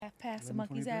pass the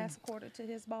monkey's ass, quarter to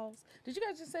his balls. Did you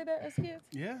guys just say that as kids?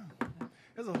 Yeah.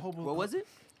 There's a whole. What was it?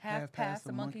 Half past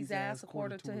the monkey's ass, a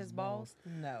quarter to his balls.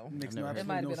 No. It might have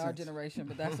been our generation,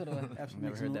 but that's what it was.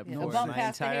 Never heard that A before. bump My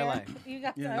past the entire hair. life. You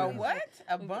got Yeah. A what?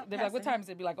 A bump? They're like, what time is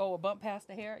it? Be like, oh, a bump past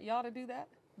the hair. Y'all to do that?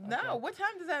 No. What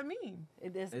time does that mean?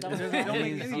 It is. It Don't doesn't don't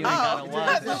mean make you any- gotta Oh,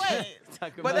 watch. so wait.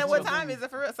 Talk But about then what your- time is it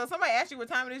for real? So somebody asked you what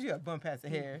time it is, you have bump past the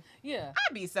hair. Yeah.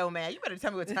 I'd be so mad. You better tell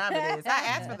me what time it is. I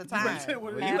asked for the time. Well,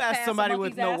 Half you past asked the somebody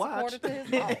with monkey's no ass, a watch. quarter to his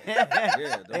balls.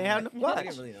 They have no I watch.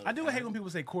 didn't really know. I do hate when people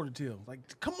say quarter till. Like,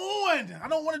 come on! I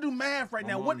don't want to do math right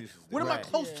now. mom What? used to do What am I that.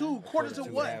 close to? Quarter to Quarter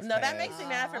to what? half. No, that makes me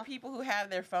mad for people who have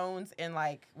their phones in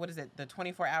like, what is it, the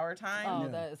 24-hour time? Oh, Yeah.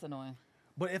 that is annoying.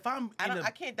 But if I'm, I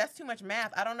can't. That's too much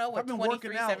math. I don't know I've what been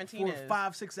working out 2317 for is.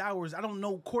 5-6 hours. I don't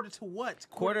know quarter to what.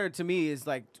 Quarter to me is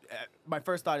like, my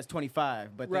first thought is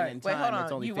 25, but then Right. in Wait, time hold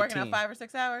it's on. only You 15. working out 5 or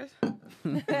 6 hours? Y'all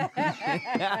just gonna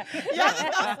stay. Y'all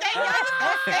just gonna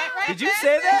stay right Did you there?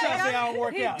 say that? Say I don't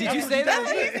work out. Did you That's say what That's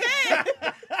what he that?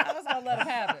 said. I was gonna let him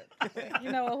have it.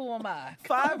 You know who am I?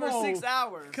 5 or Come 6 on.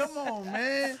 hours. Come on,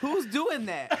 man. Who's doing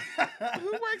that?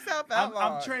 Who works out that I'm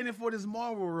long? training for this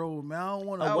Marvel role, man. I don't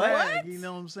want to A what? brag, you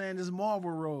know what I'm saying? This Marvel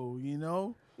role, you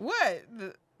know? What?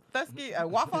 The Thusky,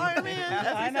 Waffle Iron Man? That's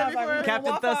I what know. he said before?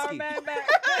 Captain Waffle Thusky. Iron Man back.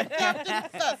 Captain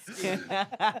Thusky.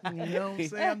 You know what I'm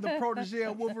saying? I'm the protege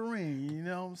of Wolverine, you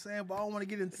know what I'm saying? But I don't want to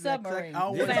get into Submarine. that. I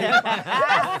don't wanna-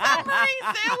 Submarine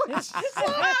sandwich.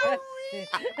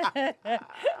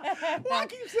 Why I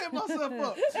keep setting myself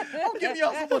up? I'm giving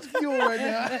y'all so much fuel right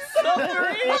now.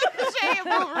 Wolverine. Shane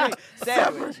Wolverine.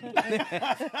 Sandwich.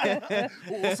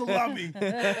 Oh, salami. I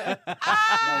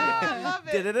love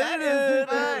it. That is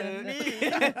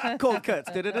funny. Cold cuts.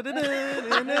 Turkey.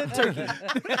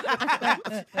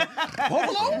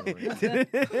 Buffalo?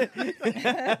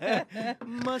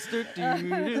 Mustard.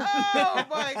 Dude. Oh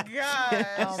my gosh.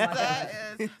 Oh my That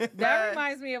is That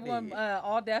reminds me of when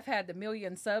All Def had the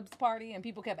Million Subs party, and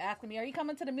people kept asking me, "Are you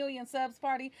coming to the Million Subs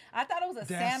party?" I thought it was a That's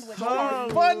sandwich so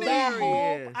party. funny. The whole-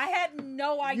 Yes. I had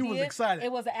no idea. was excited.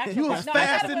 It was an actual. You was no, I thought it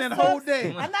fasting was that whole subs.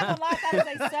 day. I'm not gonna lie, I thought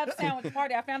it was a sub sandwich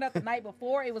party. I found out the night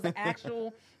before it was an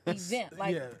actual event,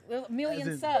 like Yeah. Million As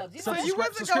in subs. You So know, you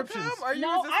wasn't gonna subscriptions. come, or you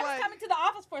no, was just I was like, coming to the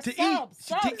office for To subs. eat.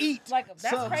 Subs. To eat. Like that's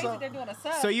Sub, crazy. sub. They're doing a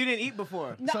sub. So you didn't eat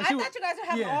before? No, So I she thought you guys were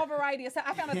having yeah. all variety of stuff.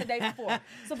 I found out the day before.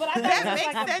 So, but I thought that it was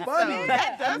makes like sense. funny. Though.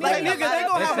 That does Like, make nigga, they a gonna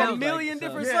lot of have a sense. million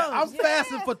different Yeah, I'm subs.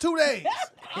 fasting for 2 days.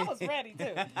 I was ready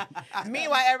too.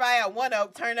 Meanwhile, everybody at One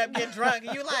Oak turned up, get drunk,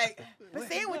 and you like, but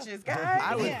sandwiches, guys.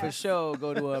 I would Yeah. for sure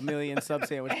go to a million sub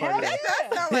sandwich Hell party. yeah. That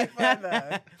does sound like fun,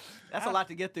 though. That's a lot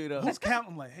to get through, though. Who's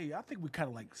counting? Like, hey, I think we kind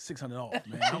of like 600 off,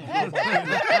 man. I don't know.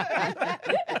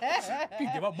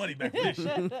 Can't get my money back for this shit.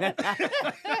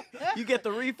 You get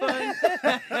the refund.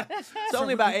 It's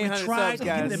only about 800 we tried subs, to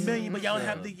get guys. the million, but y'all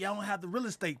don't have the real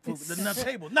estate for the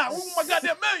table. Nah, oh my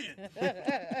goddamn million!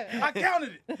 I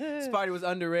counted it. This party was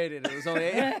underrated. It was only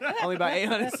about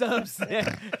 800 subs.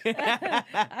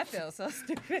 I felt so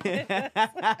stupid.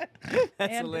 That's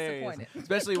And hilarious. disappointed.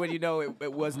 Especially when you know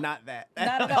it was not that.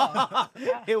 Not at all.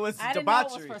 It was I didn't know it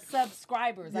debauchery. was for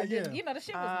subscribers. I Yeah, didn't. yeah. You know, the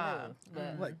shit was new.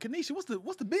 But Like, Kanisha,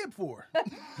 what's the bid for?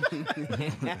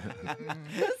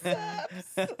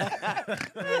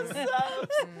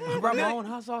 I brought my own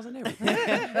hot sauce and everything.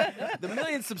 The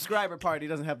million subscriber party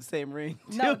doesn't have the same ring.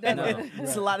 No, to it. no.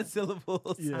 It's a lot of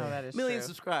syllables. Yeah. Oh, that is Million true.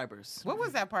 subscribers. What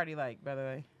was that party like, by the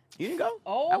way? You didn't go?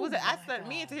 oh,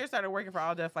 Me and Tahir started working for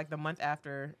All Def like the month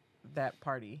after that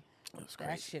party.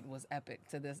 that shit was epic.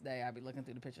 To this day, I be looking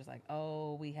through the pictures like,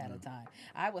 oh, we had a time.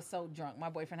 I was so drunk. My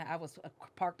boyfriend, I was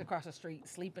parked across the street,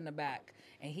 sleep in the back,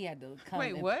 and he had to come.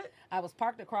 Wait, and- what? I was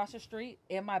parked across the street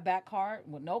in my back car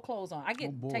with no clothes on. I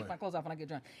Oh, boy. take my clothes off when I get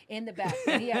drunk. In the back,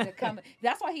 and he had to come.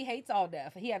 That's why he hates All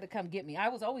Def. He had to come get me. I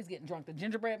was always getting drunk. The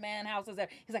gingerbread man house is there.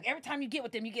 He's like, every time you get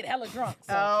with them, you get hella drunk.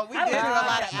 So Oh, we I did don't do a like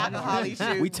lot of that. alcohol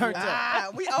shoots. We turned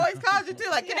up. We always called you too,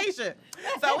 like Kanisha.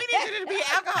 So we need you to be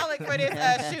alcoholic for this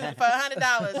shoot for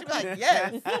 $100. She'd be like,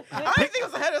 yes. I don't think it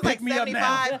was 100. It was like Pick me up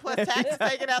now. 75 plus taxes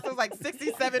taken out. So it was like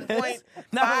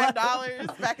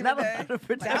 $67.5 back in the Not day. allowed to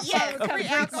pretend. Yes, Come free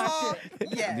drink my alcohol.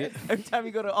 Yes. Every time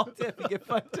you go to Alt-Def, you get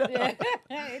fucked up. Yeah,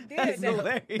 it did. That's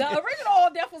hilarious. The original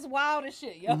All Def was wild as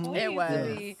shit, yo. It used was.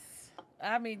 to be-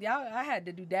 I mean, y'all. I had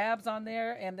to do dabs on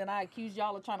there, and then I accused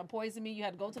y'all of trying to poison me. You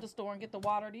had to go to the store and get the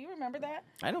water. Do you remember that?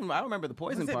 I remember the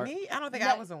poison Was it part. me? I don't think No.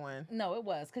 I was the one. No, it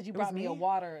was because you was brought me a me?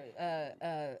 water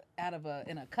out of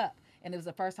in a cup, and it was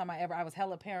the first time I was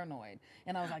hella paranoid,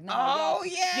 and I was like, no, Oh,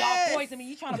 y'all poison me.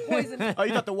 You trying to poison me? Oh,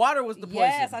 you thought the water was the poison?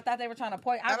 Yes, I thought they were trying to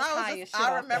poison. I And was high as shit.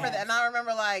 I off remember that. and I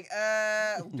remember like,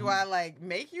 do I like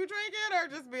make you drink it or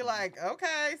just be like,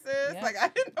 okay, sis? Yeah. Like I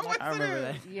didn't know what I to remember do.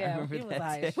 that. Yeah, I remember he was that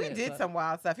high too. as We shit, did but- some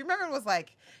wild stuff. You remember it was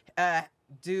like,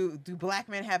 do black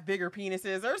men have bigger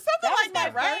penises or something That was like my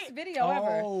that, right? first video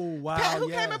ever. Oh wow! Pat, who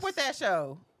came yes. up with that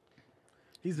show?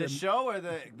 He's The a show or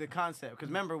the concept? Because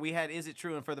remember, we had Is It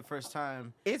True and For the First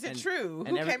Time. Is it And- true? and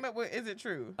Who every- came up with Is It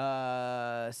True?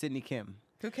 Sydney Kim.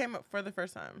 Who came up for the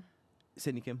first time?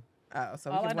 Sydney Kim. Oh,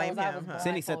 so All we I can know blame is I was him, huh?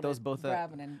 Sydney set those both up.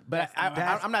 grabbing and But busting them.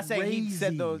 That's I'm not saying he set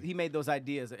crazy. those. He made those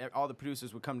ideas. All the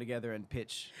producers would come together and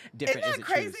pitch different. Isn't Is that It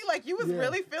crazy? Trues. Like you was Yeah.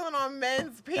 really feeling on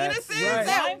men's That's penises right. at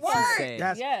That's work. insane.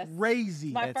 That's Yes.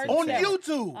 crazy. My That's first On show.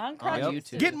 YouTube. On On Crunch.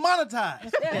 YouTube. Get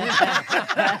monetized.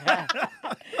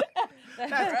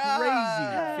 That's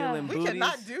crazy. Feeling We booties.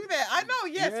 cannot do that. I know,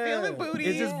 yes, Yeah. feeling booty.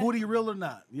 Is this booty real or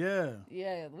not? Yeah.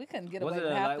 Yeah, we couldn't get Was away it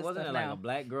with half like the wasn't stuff it like now. a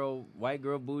black girl, white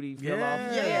girl booty fell Yeah. off?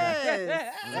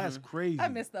 Yes. That's crazy. I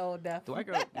miss the old death. The white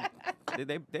girl.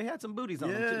 they had some booties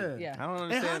on them too. Yeah. Yeah. I don't And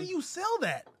understand. how do you sell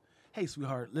that? Hey,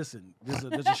 sweetheart, listen.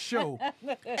 There's a show. And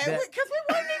because we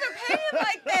wasn't even paying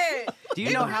like that. Do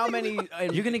you know how many?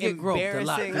 You're gonna get groped a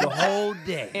lot embarrassing, for the whole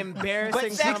day.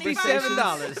 embarrassing $67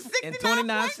 conversations. and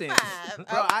 29 cents. Bro,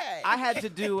 Okay. I had to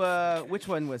do which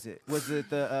one was it? Was it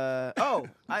the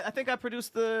I think I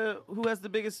produced the Who Has the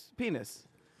Biggest Penis,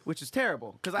 which is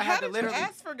terrible because I How had to did you literally.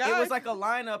 ask for It guys? was like a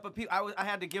lineup of people. I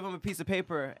had to give them a piece of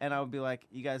paper and I would be like,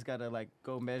 you guys gotta like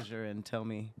go measure and tell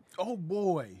me Oh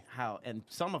boy. how. And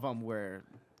some of them were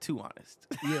too honest.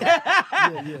 Yeah.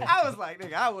 I was like,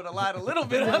 nigga, I would have lied a little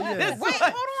bit on Yeah. this. Wait,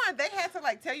 one. hold on. They had to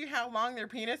like tell you how long their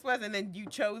penis was, and then you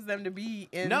chose them to be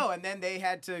in. No, and then they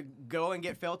had to go and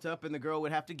get felt up, and the girl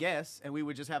would have to guess, and we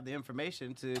would just have the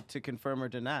information to confirm or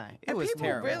deny. It and was people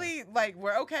terrible. really like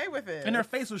were okay with it. And their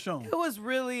face was shown. It was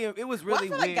really Well, I feel weird.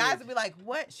 like guys would be like,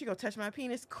 "What? She gonna touch my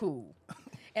penis? Cool."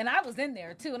 And I was in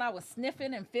there too, and I was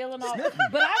sniffing and feeling all.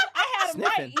 But I had them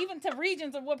right, Sniffing. even to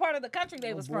regions of what part of the country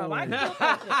they was from. boy. I killed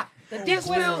that shit. The dick It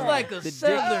smells whisperer. like a The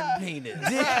southern penis.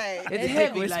 Right. It's Dick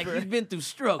heavy, like whisperer. he's been through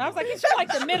struggle. I was like, it's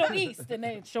like the Middle East, and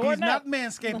they sure He's enough. not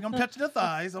manscaping. I'm touching the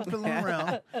thighs. I'm feeling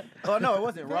around. Oh no, it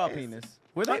wasn't raw penis.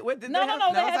 Were they? What, did No, they no, have-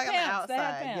 no, That they was had like on the pants. They had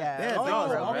outside. pants. Yeah. They had Oh,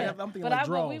 draws, okay. right? I'm thinking But like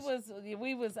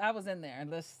draws. I was in there.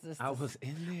 And I was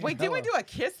in there. Wait, did we do a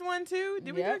kiss one too?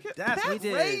 Did we do a Yep. kiss? That's We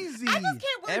did. crazy. I just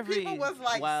can't believe Every people was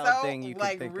like wild so thing you could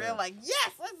like think real of. like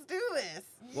yes, let's do this.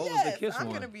 What was yes, the kiss I'm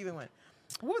one? gonna be the one.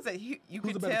 What was it? You Who's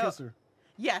could the better tell. kisser?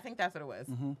 Yeah, I think that's what it was.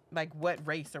 Like what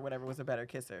race or whatever was a better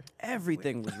kisser.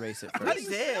 Everything was race at How first. do you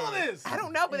did. sell this? I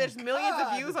don't know, but there's millions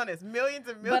God. of views on this. Millions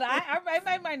and millions. But I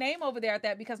made my name over there at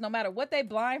that because no matter what they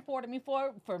blindfolded me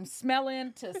for, from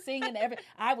smelling to singing,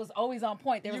 I was always on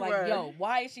point. They were You like, were. "Yo,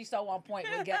 why is she so on point?"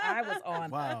 I was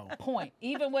on Wow. point.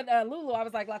 Even with Lulu, I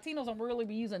was like, "Latinos don't really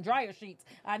be using dryer sheets.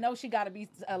 I know she got to be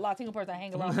a Latino person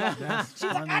hang around." That's She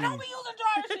was like, "I funny. don't be using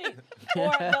dryer sheets."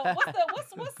 Or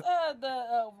what's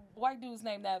the white dude's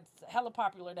name that's hella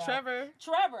popular now? Trevor.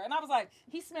 Trevor, and I was like,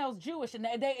 he smells Jewish, and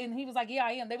and he was like, yeah,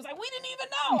 I am. They was like, we didn't even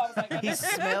know. I was like, He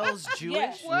smells Jewish.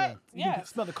 Yes. What? You Yeah. can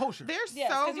smell the kosher. There's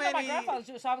Yes, so because you know my many. grandfather's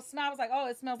Jewish. So I was like, oh,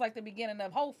 it smells like the beginning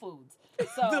of Whole Foods.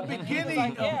 So The and he was beginning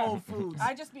like, of yeah. Whole Foods.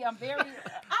 I'm very. I'm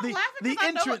The- laughing the because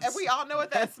I know, entrance. and we all know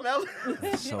what that smells.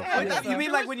 So You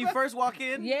mean like when you first walk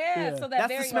in? Yeah, so that That's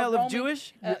very the smell of aromatic-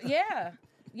 Jewish? Yeah.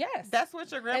 Yes. That's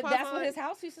what your And grandpa. that's what his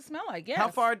house used to smell like. Yes. How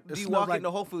far do you smells walk like-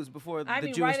 into Whole Foods before I the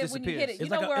mean, Jewish right when you hit disappears? it, you It's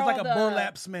know like where it's like all a the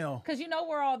burlap smell. Because you know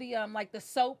where all the like the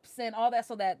soaps and all that,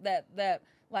 so that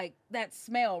like that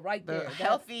smell right The there, that-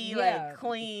 healthy, yeah. like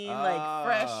clean, like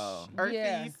fresh, Oh. earthy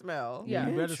Yeah. smell. Yeah.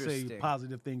 You better say Interesting.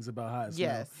 positive things about how it smells.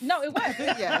 Yes. No, it was.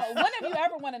 Yes. When have you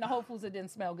ever went into Whole Foods that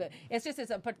didn't smell good? It's just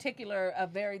it's a particular,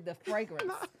 the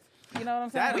fragrance. You know what I'm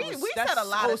saying? That was- We that's said a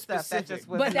lot so of stuff that specific. just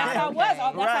was. But that's how I not was. okay.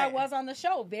 That's how I Right. was on the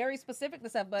show. Very specific to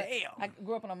stuff. But Damn. I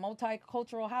grew up in a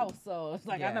multicultural house, so it's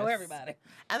like I know Yes. everybody.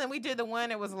 And then we did the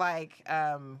one. It was like,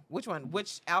 which one?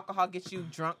 Which alcohol gets you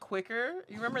drunk quicker?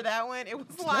 You remember that one? It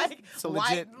was like It's a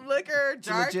white legit- liquor, It's a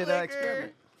dark legit liquor.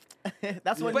 experiment.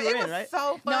 That's what But you it were was in, right?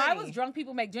 so funny. No, I was drunk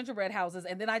people make gingerbread houses,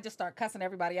 and then I just start cussing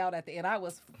everybody out at the end. I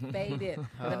was faded.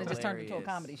 And then it just turned into a Hilarious.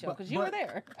 comedy show But- because you were but-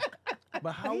 there.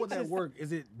 But how would that work?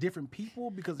 Is it different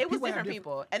people? Because It was people have different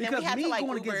people. And then because we had me to, like,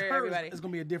 going Uber against her everybody. is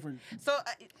going to be a different. So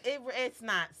it's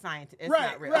not scientific. It's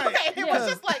Right, not real. right. Okay, it Yeah. was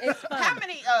just like It's fun. how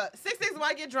many 6 days do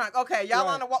I get drunk? Okay, y'all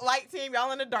Right. on the light team,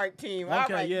 y'all on the dark team. All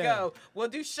Okay, right, yeah. go. We'll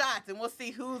do shots and we'll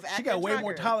see who's She acting got way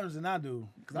more drunker. tolerance than I do.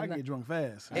 Because I get drunk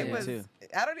fast. It Yeah, was. too.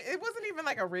 It wasn't even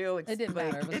like a real. It didn't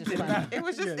matter. It was just didn't- fun. It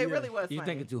was just. Yeah, It yeah. really was. You're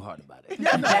funny. thinking too hard about it. You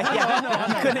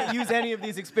couldn't use any of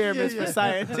these experiments Yeah, for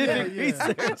scientific yeah.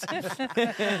 research. All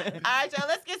right, y'all.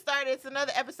 Let's get started. It's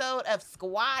another episode of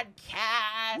SquADD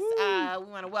Cast.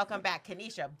 We want to welcome back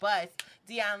Kanisha, Buzz,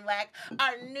 Dion Lack,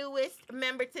 our newest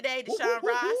member today, Deshaun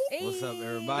Ross. What's up, This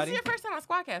everybody? is your first time on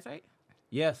SquADD Cast, right?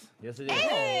 Yes, yes it is.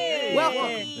 Hey.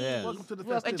 Welcome. Yes. Welcome to the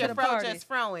Welcome With to your the festivities. fro party. just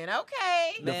throwing.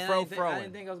 Okay. The Man, fro I throwing.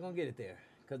 didn't think I was gonna get it there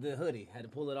because the hoodie had to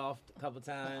pull it off a couple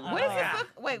times. What does this look?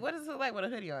 Wait, what does it look like with a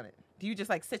hoodie on it? Do you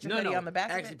just like sit your hoodie on the back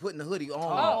actually of it? putting the hoodie on.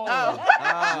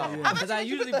 Oh. Because I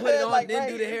usually put it on, like, then right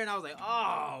do the here. hair, and I was like,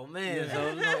 oh man. So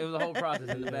it was a whole process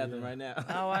in the bathroom right now.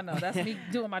 Oh, I know. That's me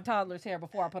doing my toddler's hair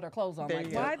before I put her clothes on. There Like,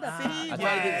 you go. why the See? I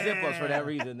try to get zip ups for that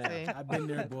reason now. See? I've been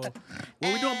there, boy.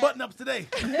 Well, we doing button-ups today.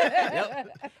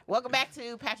 Welcome back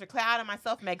to Patrick Cloud and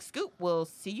myself, Meg Scoop. We'll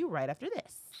see you right after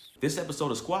this. This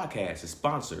episode of SquADcast is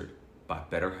sponsored by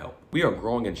BetterHelp. We are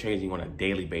growing and changing on a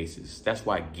daily basis. That's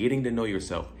why getting to know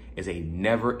yourself is a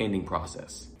never-ending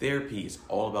process. Therapy is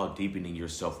all about deepening your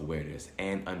self-awareness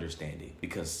and understanding,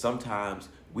 because sometimes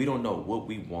we don't know what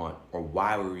we want or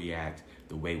why we react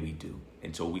the way we do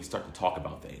until we start to talk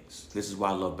about things. This is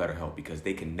why I love BetterHelp, because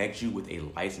they connect you with a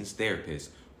licensed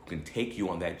therapist who can take you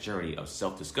on that journey of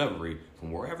self-discovery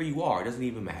from wherever you are. It doesn't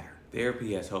even matter.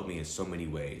 Therapy has helped me in so many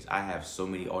ways. I have so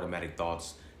many automatic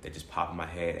thoughts that just pop in my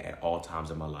head at all times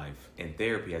in my life. And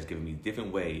therapy has given me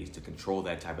different ways to control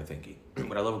that type of thinking.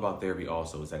 What I love about therapy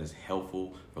also is that it's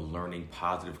helpful for learning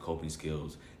positive coping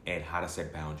skills and how to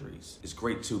set boundaries. It's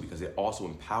great too because it also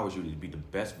empowers you to be the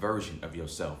best version of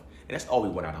yourself. And that's all we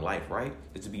want out of life, right?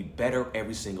 Is to be better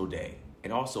every single day.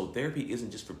 And also, therapy isn't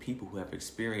just for people who have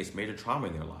experienced major trauma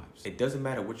in their lives. It doesn't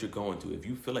matter what you're going through. If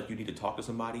you feel like you need to talk to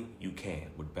somebody, you can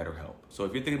with BetterHelp. So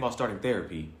if you're thinking about starting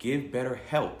therapy, give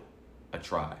BetterHelp a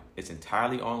try. It's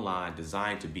entirely online,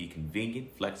 designed to be convenient,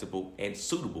 flexible, and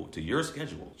suitable to your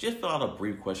schedule. Just fill out a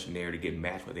brief questionnaire to get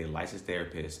matched with a licensed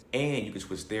therapist, and you can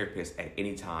switch therapists at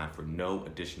any time for no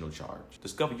additional charge.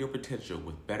 Discover your potential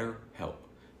with BetterHelp.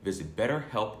 Visit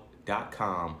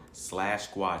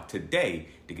BetterHelp.com/squad today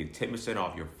to get 10%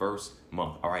 off your first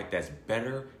month. All right, that's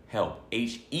BetterHelp,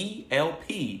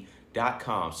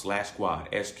 HELP.com/squad,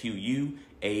 SQUADD.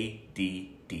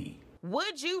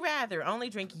 Would you rather only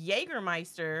drink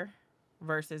Jagermeister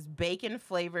versus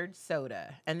bacon-flavored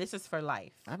soda? And this is for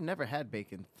life. I've never had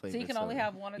bacon flavored So you can only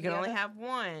have one or You the can only other? have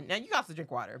one. Now, you can also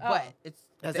drink water, Oh. but it's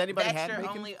Has anybody that's had your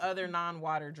bacon? only other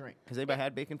non-water drink. Has anybody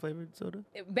had bacon flavored soda?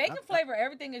 Bacon flavor,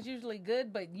 everything is usually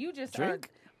good, but you just Drink?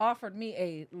 offered me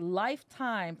a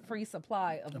lifetime free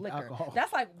supply of liquor. alcohol.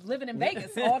 That's like living in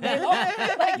Vegas all day long. Like,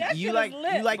 that You shit like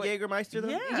is lit. Jägermeister though?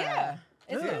 Yeah.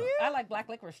 It's Yeah. good. I like black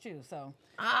licorice too, so.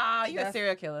 Ah, you a That's-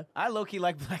 serial killer. I low key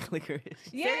like black licorice.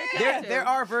 Yeah. There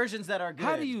are versions that are good.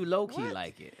 How do you low key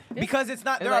like it? Because it's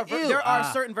not. It's There like, are ew, there are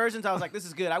ah. certain versions. I was like, this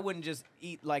is good. I wouldn't just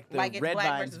eat like the Like it's red black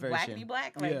vines versus version. black be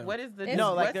black? Like, Yeah. what is the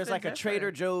No, like what's there's the like a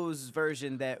Trader difference? Joe's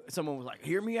version that someone was like,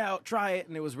 "Hear me out, try it,"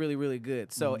 and it was really, really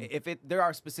good. So if there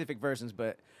are specific versions,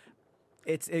 but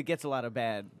it gets a lot of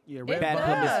bad. Yeah, It red Bad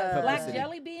does. publicity. Black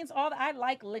jelly beans, all I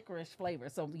like licorice flavor.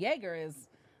 So Jaeger is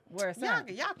where it's at.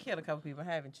 Y'all killed a couple people,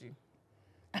 haven't you?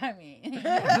 I mean,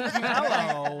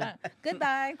 Hello.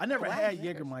 goodbye. I never had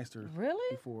Jägermeister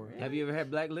Really? before. Have you ever had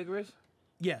black licorice?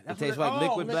 Yeah. It that's tastes what like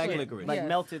liquid black liquid. licorice. Like Yes.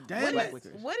 melted Damn black it.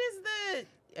 licorice. What is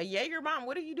a Jaeger bomb?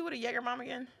 What do you do with a Jaeger bomb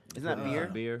again? Isn't that beer?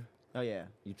 Beer. Oh yeah.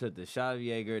 You took the shot of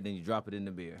Jaeger, then you drop it in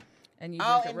the beer. And you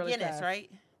Oh, drink it and really Guinness, fast.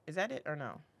 right? Is that it or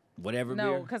no? Whatever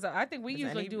No, beer. because I think we Is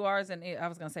usually any- do ours in, I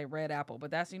was going to say red apple,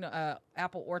 but that's,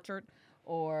 apple orchard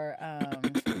or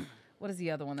what is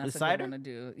the other one that's The a good cider? one to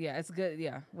do? Yeah, it's good,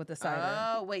 with the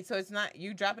cider. Oh, wait. So it's not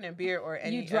you dropping in beer or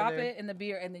any You drop other... it in the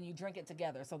beer and then you drink it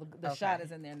together. So the Okay. shot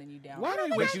is in there and then you down Why it. do you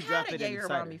Wait, wait? you I've drop had it a in Jaeger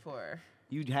cider. bomb before.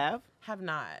 You'd have? Have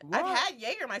not. What? I've had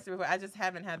Jagermeister before. I just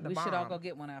haven't had the We bomb. should all go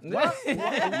get one after. Why are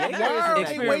they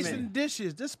Experiment. wasting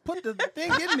dishes? Just put the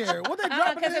thing in there. What they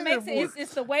dropping Because it it in there makes it, for?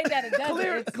 it's the way that it does it.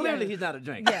 It's, Clearly, yeah. he's not a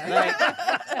drinker. Yeah.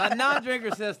 Like, a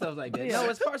non-drinker says stuff like that. No,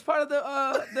 it's part of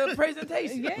the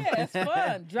presentation. Yeah, it's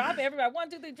fun. Drop it, everybody. 1,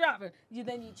 2, 3, drop it. Then you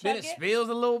Then check it it. spills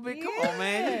a little bit. Come on,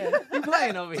 man. Yeah. You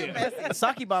playing over here.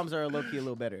 Sake bombs are low key a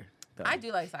little better. though. I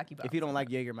do like sake bombs. If you don't like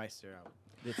Jägermeister,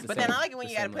 it's the But same- then I like it when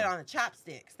the you got to same put it level. on the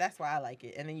chopsticks. That's why I like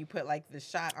it. And then you put like the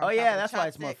shot on Oh top yeah, of the that's why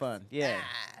it's more chopsticks. fun. Yeah.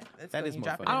 That's That when is you more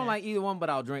drop fun. it in I don't there. like either one, but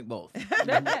I'll drink both.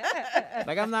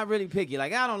 Like, I'm not really picky.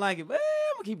 Like, I don't like it, but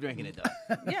I'm going to keep drinking it,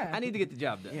 though. Yeah. I need to get the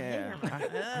job done. Yeah,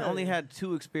 I only had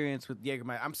 2 experience with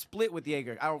Jägermeister. I'm split with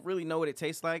Jaeger. I don't really know what it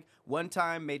tastes like. One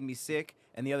time made me sick,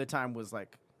 and the other time was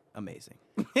like amazing.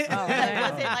 Oh,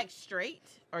 man. Was it like straight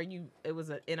or it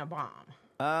was in a bomb?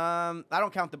 I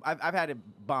don't count I've had a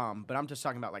bomb, but I'm just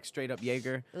talking about like straight up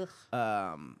Jaeger. Ugh.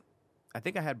 I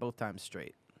think I had both times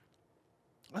straight.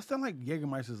 I sound like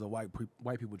Jagermeister is a white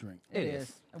people drink. It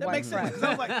is. That White makes sense. trash. 'Cause I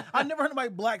was like, I never heard nobody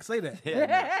black say that.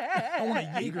 I want a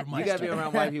Jagermeister. You gotta be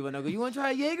around white people and they'll go, you want to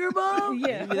try a Jaeger bomb?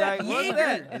 Yeah. You be like, what's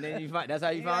that? And then that's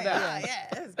how you found out. Yeah,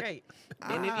 that's great.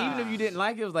 And then even if you didn't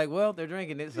like it, it was like, well, they're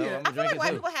drinking it, so I'm I gonna feel drink like it white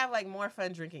too. people have like more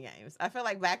fun drinking games. I feel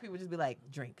like black people just be like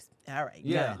drinks. All right,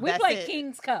 Yeah. good. We That's play it.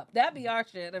 King's Cup. That'd be our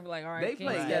shit. They'd be like, all right, They King's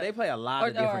play, Cup. yeah, they play a lot Or-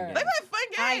 of different or- games. They play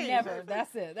fun games. I never.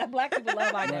 That's it. That black people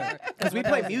love I never. Because we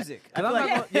play music. I feel I'm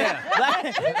like,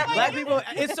 not black people,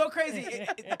 it's so crazy.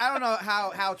 I don't know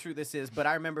how true this is, but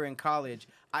I remember in college,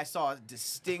 I saw a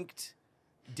distinct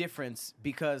difference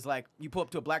because, like, you pull up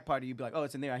to a black party, you'd be like, oh,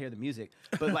 it's in there, I hear the music.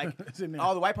 But, like, It's in there.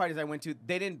 all the white parties I went to,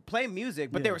 they didn't play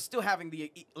music, but they Yeah. were still having the,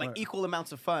 Right. equal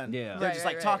amounts of fun. Yeah. They're Right, just,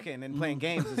 right, like, right. talking and playing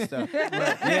games and stuff.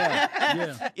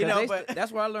 Yeah. You know, 'Cause but...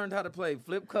 that's where I learned how to play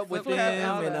flip cup with Flip them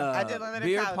cup, and I did learn that in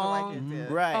beer college with pong. white kids,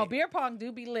 yeah. Right. Oh, beer pong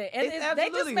do be lit. And It's they just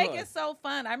absolutely make fun. it so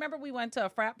fun. I remember we went to a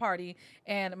frat party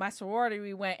and my sorority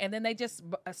we went and then they just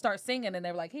start singing and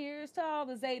they were like, here's to all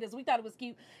the Zetas. We thought it was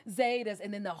cute. Zetas.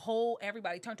 And then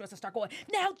everybody turned to us and start going,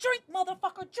 now drink,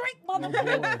 motherfucker, drink, motherfucker.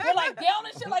 We're like down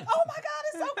and shit like, oh my God,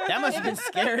 it's so good. That must have been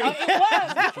scary. It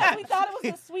was because we thought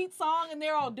it was a sweet song and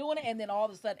they're all doing it. And then all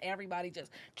of a sudden everybody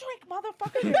just drink,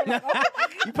 motherfucker. And we're like, oh my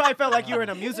God. You probably felt like you were in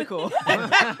a musical. Drink,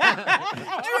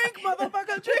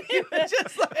 motherfucker, drink. You were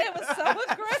just like... It was so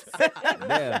aggressive.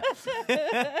 Yeah.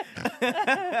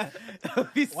 That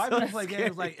would be White so people play scary.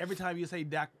 games like every time you say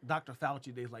Dr.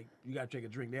 Fauci, they like you gotta take a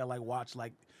drink. They'll like watch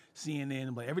like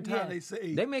CNN, but every time Yeah. they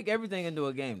say They make everything into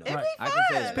a game, though. It Right. be I fun. can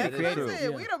say that. That's That is what I'm true.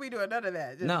 saying. We don't be doing none of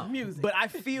that. Just No. music. But I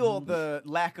feel the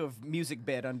lack of music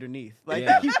bed underneath. Like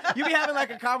Yeah. you be having like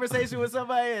a conversation with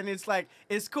somebody, and it's like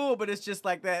it's cool, but it's just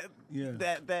like that. Yeah.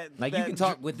 That Like, that you can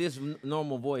talk with this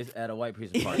normal voice at a white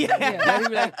person's party. Yeah. Like, you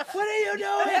be like, what are you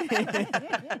doing?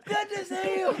 Good to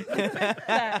see you.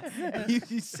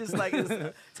 It's just like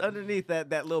it's underneath that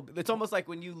little. It's almost like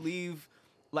when you leave.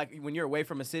 Like when you're away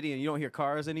from a city and you don't hear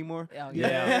cars anymore. Oh,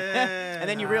 yeah. And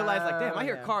then you realize, like, damn, I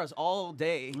hear Yeah. cars all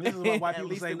day. This is what white At people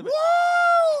least say. in the-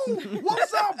 Woo!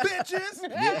 What's up,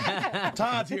 bitches?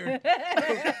 Todd's here.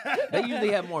 They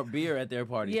usually have more beer at their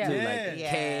parties, Yeah. too. Yeah. Like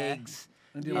Yeah. kegs.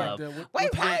 And do Yeah. like the,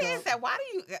 Wait, why is that? Why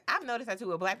do you? I've noticed that too.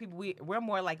 With black people, we're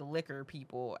more like liquor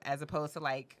people as opposed to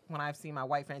like when I've seen my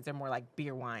white friends, they're more like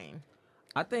beer wine.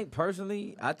 I think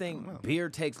personally, beer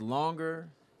takes longer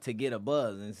to get a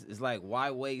buzz. And it's like, why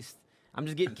waste? I'm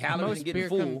just getting calories and getting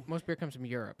full. Most beer comes from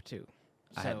Europe too.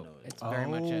 I had So no idea. it's very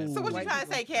much a Oh. So what you White trying to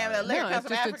people say, Cam? That liquor no, comes it's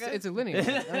from just Africa? it's a lineage.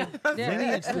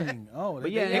 lineage thing. Oh,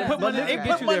 But yeah, Yeah. they put money, They it get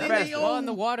gets you you there there money, faster. Well, in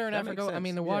the water in That makes Africa, I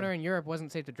mean, the sense, water in Europe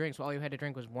wasn't safe to drink, so all you had to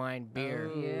drink was wine,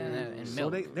 beer, Yeah. and so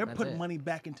milk. they're That's putting it. money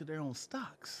back into their own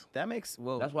stocks. That makes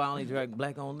That's why I only drink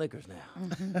black-owned liquors now.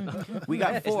 we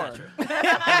got It's four. not true.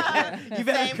 You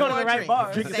better Same go to for the right drink.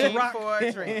 bar. Same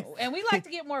for drink. And we like to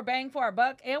get more bang for our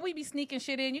buck, and we be sneaking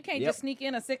shit in. You can't Yep. just sneak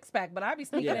in a 6-pack, but I be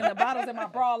sneaking Yeah. in the bottles in my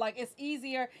bra. Like, it's easier.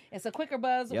 It's a quicker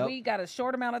buzz. Yep. We got a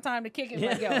short amount of time to kick it.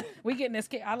 But yo, we getting this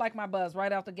kick. I like my buzz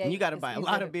right out the gate. And you got to It's buy a easier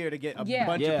lot to- of beer to get a Yeah.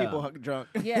 bunch Yeah. of people drunk.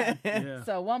 Yeah. Yeah.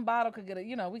 So one bottle could get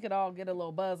we could all get a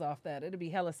little buzz off that. It'd be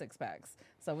hella 6-packs.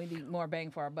 So we need more bang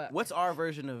for our buck. What's our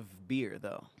version of beer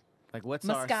though? Like what's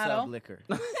our Moscato. sub liquor?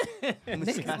 Moscato.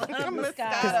 Moscato. Because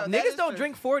That niggas is don't true.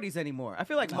 drink 40s anymore. I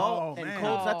feel like malt Oh, and man.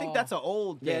 colds. I think that's an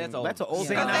old thing. Yeah, that's old. That's an old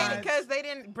Yeah. thing. Nice. Because they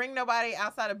didn't bring nobody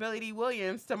outside of Billy D.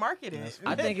 Williams to market it.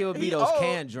 I think it would be He those old.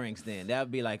 canned drinks then. That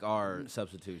would be like our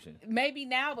substitution. Maybe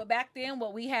now, but back then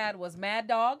what we had was Mad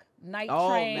Dog, Night Oh,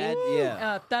 Train,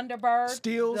 yeah. Thunderbird,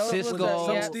 Steels. those was Cisco.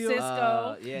 the- yeah, Some Steels.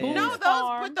 Cisco, Yeah, Boone's yeah. No, those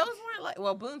Farm. but those weren't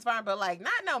like Boone's Farm, but like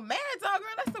not no Mad Dog, girl.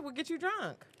 That stuff will get you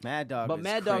drunk. Mad Dog. But is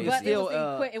Mad Dog crazy. is But still,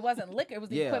 it wasn't liquor. It was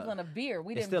the yeah. equivalent of beer.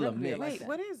 We It's didn't still drink a beer mix. like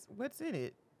Wait, that. what's in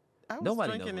it? I was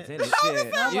Nobody knows drinking what's it. in it.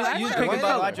 Shit. No, You I just swear. pick a What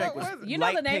bottle. I was it? drank What was was it? You know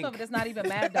the light name pink. of it. It's not even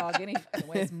Mad Dog.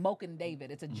 It's Moken David.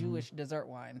 It's a Jewish dessert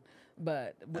wine,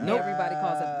 but everybody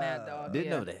calls it Mad Dog. Didn't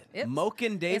yeah. know that. It's,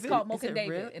 Moken David. It's called Is Moken it David.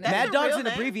 real? And That's Mad a Dog's real an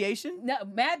name? abbreviation. no,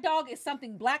 Mad Dog is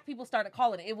something black people started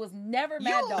calling it. It was never You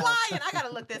Mad Dog. lying? I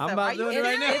gotta look this I'm up. about Are you doing it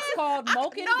right serious? now. It's called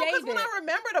Moken No, because David. when I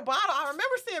remember the bottle, I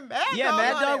remember seeing Mad Dog. Yeah,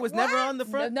 Mad on Dog it. was never What? on the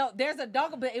front. No, there's a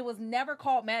dog, but it was never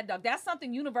called Mad Dog. That's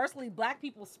something universally black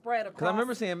people spread across. Because I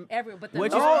remember seeing every. But the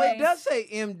What'd little you Oh, it names- does say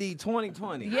MD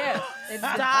 2020. Yes. It's,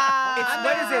 what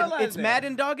is like it? It's that.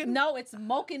 Madden dogging? No, it's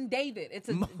Moken David. It's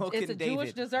a Moken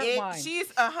Jewish David. dessert wine. She's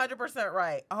 100%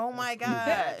 right. Oh my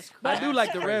gosh. I do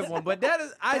like the red one, but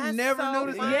I That's never so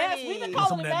noticed funny. that. Yes, we've been Some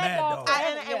calling of it that Mad Mad Dog. Dog.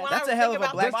 forever, And yes. when That's I a hell think of a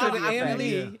about black the Next to to the bottle, the I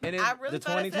MD Yeah. and then I really the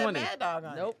thought it said 2020. Mad Dog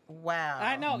on it. Nope. Wow.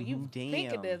 I know you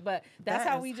think it Damn. is, but that's That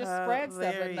how is we just spread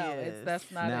stuff. But no, hilarious.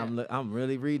 that's not Now it. I'm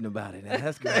really reading about it. Now,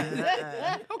 that's good.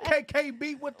 Okay,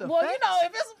 KB, what the Well, facts? you know,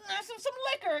 if it's some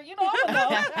liquor, you know, I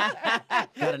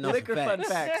would know. Gotta know Liquor some fun facts.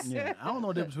 facts. Yeah, I don't know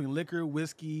the difference between liquor,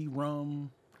 whiskey,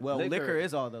 rum. Well, Liquor- liquor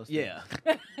is all those things.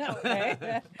 Yeah.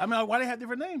 Okay. I mean, why they have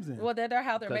different names then? Well, they're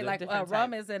how they're 'Cause made. they're Like different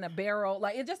rum type. is in a barrel.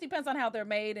 Like it just depends on how they're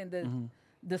made and the Mm-hmm.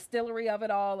 distillery of it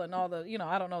all and all the. You know,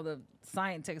 I don't know the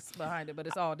scientists behind it, but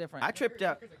it's all different. I tripped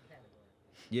out.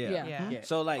 Yeah. Yeah. Yeah.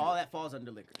 So like, all that falls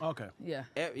under liquor. Okay. Yeah.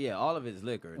 yeah, all of it is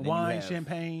liquor. And then you Wine, have-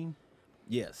 champagne.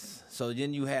 Yes. So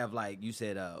then you have like you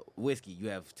said, whiskey. You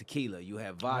have tequila. You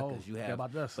have vodkas. Oh, you forgot have.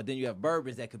 about this. But then you have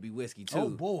bourbons that could be whiskey too. Oh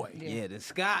boy. Yeah, the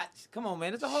scotch. Come on,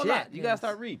 man. It's a whole Shit. lot. You gotta Yes.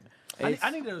 start reading.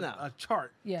 I need a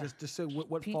chart Yeah. just to see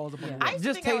what Pe- falls upon yeah. the I list. used to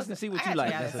Just think I taste was- and see what I you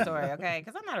like. actually That's got a it. story, okay?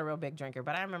 Because I'm not a real big drinker,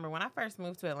 but I remember when I first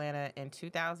moved to Atlanta in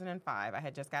 2005. I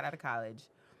had just got out of college,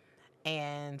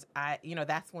 and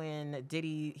that's when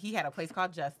Diddy he had a place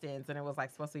called Justin's, and it was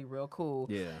like supposed to be real cool.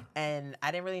 Yeah. And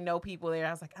I didn't really know people there.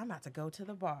 I was like, I'm about to go to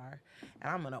the bar,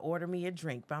 and I'm gonna order me a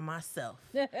drink by myself.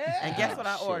 And guess what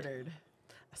I shit. ordered?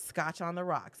 Scotch on the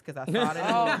rocks because I saw it in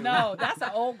the Oh movie. no, that's an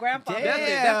old grandpa. Damn.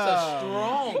 That's a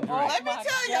strong drink. Let me my tell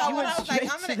God. y'all You when went I was like,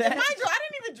 straight I'm to gonna. that? And mind you, I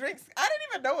didn't even drink. I didn't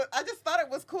even know it. I just thought it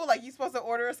was cool. Like you supposed to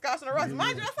order a scotch on the rocks.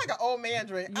 Mind you, that's like an old man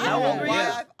drink. I Yeah. don't How old know were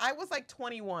why. you? I was like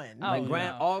 21. Oh, Like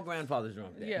no. all grandfathers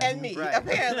drunk that. Yeah. And me, Right.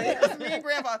 apparently. It was me and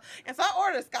grandpa. And so I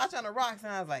ordered a scotch on the rocks,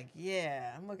 and I was like,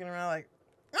 yeah. I'm looking around like,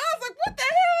 I was like, what the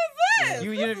hell is this?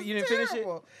 You This didn't- is you didn't finish it?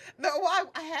 terrible. No, well,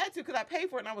 I had to because I paid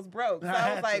for it and I was broke. So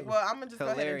I was like, well, I'm going to just go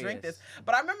ahead and drink Hilarious. this.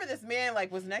 But I remember this man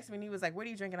like was next to me and he was like, what are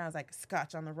you drinking? I was like,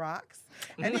 scotch on the rocks.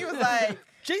 And he was like,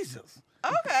 Jesus.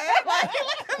 okay. Like, he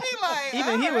looked at me like,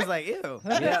 Even he all was right. like, ew.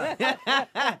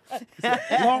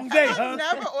 Yeah. Long day, I huh?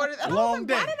 never ordered. And I Long was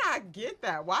like, why day. did I get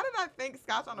that? Why did I think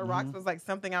Scotch on the Rocks was like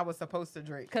something I was supposed to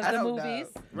drink? Because I the don't movies,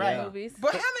 know. right? Yeah. Movies.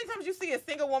 But how many times you see a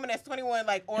single woman that's 21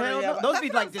 like ordering Hell no. that? Those That's be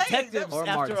what like I'm saying. detectives Or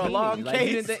after martini. a long Like,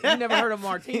 case. you never heard of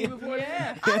martini before?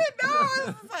 Yeah. I didn't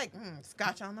know. It was like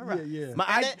Scotch on the Rocks. Yeah,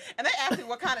 yeah. And they asked me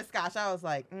what kind of Scotch. I was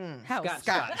like, House.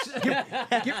 Scotch.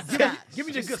 Give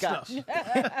me the good Scotch. stuff.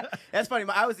 That's funny.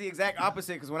 I was the exact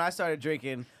opposite because when I started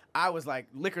drinking, I was like,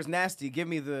 liquor's nasty. Give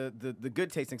me the good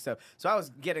tasting stuff. So I was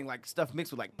getting like stuff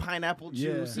mixed with like pineapple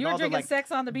Yeah. juice. You and were all drinking the, like,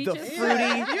 sex on the the beaches. fruity,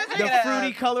 Yeah. You were the drinking,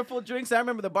 fruity, colorful drinks. I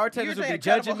remember the bartenders would be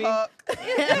judging me.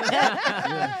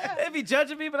 They'd be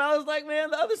judging me, but I was like,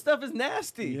 man, the other stuff is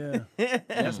nasty. Yeah.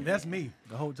 That's me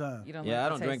the whole time. You don't Yeah, I like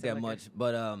don't the drink taste that of much,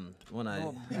 but when I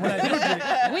liquor.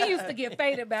 Oh, we used to get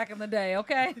faded back in the day.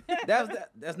 Okay.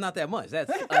 that's not that much.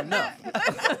 That's enough.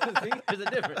 See, there's a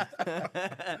difference.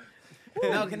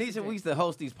 No, Kanisha, we used to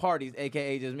host these parties,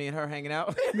 aka just me and her hanging out,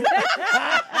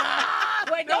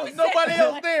 Wait, don't Nobody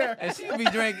else there. and we'd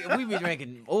be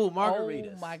drinking margaritas. Oh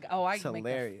my god! Oh, I It's can make the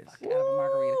hilarious. fuck out of a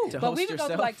margarita. To But we host would go through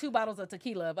yourself? like 2 bottles of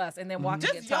tequila of us, and then walk and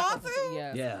Just get y'all tacos. two?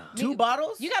 Yeah. Yeah. 2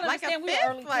 bottles? You gotta Like a understand, we fifth?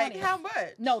 were early Like 20s. how much?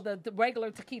 No, the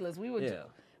regular tequilas. Yeah.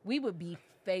 We would be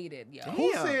faded, yo.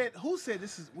 Who said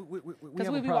this is we Because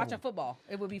have we'd a be problem? watching football.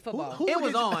 It would be football. who- It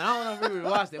was on. I don't know if we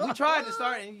really watched it. We tried to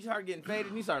start, and you start getting faded,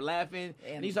 and you start laughing,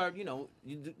 and you start, you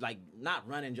do, like not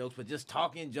running jokes, but just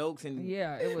talking jokes, and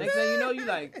Yeah, it was. next thing you know, you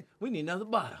like, we need another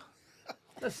bottle.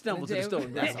 Let's stumble to the store.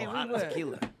 That's And a we lot would. of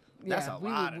tequila. That's Yeah, a we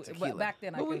lot would- of tequila. But back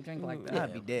then, I couldn't drink like that.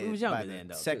 I'd be dead. We was younger by the then,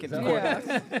 though, Second too. quarter.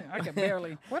 Yeah, I could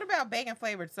barely. What about bacon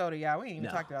flavored soda, y'all? We ain't even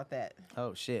No. talked about that.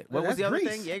 Oh shit! What was That's the other Greece.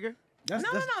 thing, Jaeger? That's,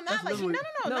 No, that's not like literally-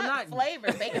 not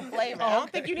flavor, bacon flavor. I don't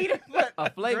think you need to put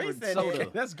A flavored grease in soda.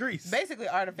 it. That's Greece. Basically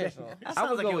artificial. That I would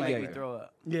sounds like go it with would make me Jaeger. throw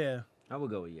up. Yeah. I would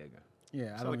go with Jaeger.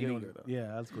 Yeah, I So don't would you either. either, though.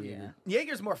 Yeah, that's cool. Yeah.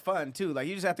 Jaeger's more fun too. Like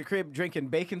you just at the crib drinking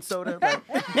baking soda. Like,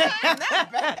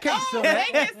 Oh,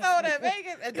 bacon soda,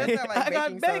 bacon. It does sound like I got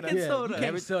baking bacon soda. Yeah, soda. you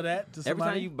can't sell that to Every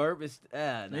somebody. time you burp, it's nah.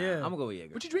 Yeah. I'm gonna go with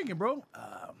Jaeger. What you drinking, bro?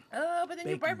 Oh, but then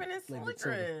you Bacon burping in flavored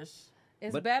soda. licorice.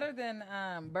 It's But- better than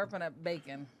burping up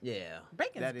bacon. Yeah,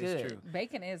 Bacon's That is good. true.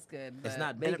 Bacon is good. it's but-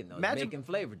 not bacon though. imagine- It's bacon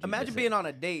flavored. you Imagine just being said. on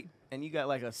a date and you got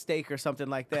like a steak or something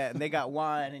like that, and they got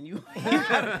wine, and you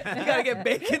gotta get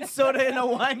baking soda in a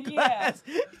wine glass.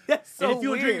 That's so And if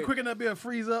you weird. drink it quick enough, it'll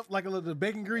freeze up like a little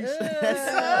bacon grease.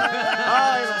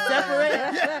 Oh, it'll separate.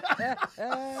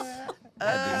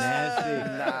 That'd be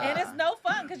nasty. And it's no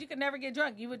fun because you could never get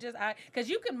drunk. You would just, because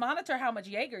you can monitor how much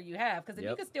Jaeger you have. Because if you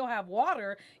Yep. could still have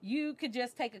water, you could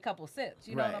just take a couple sips.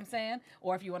 You know what Right. I'm saying?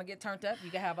 Or if you want to get turned up,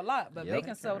 you can have a lot. But Yep.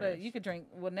 baking soda, you could drink,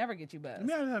 will never get you buzzed.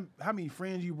 Imagine how many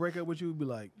friends you break up with, you would be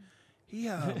like, he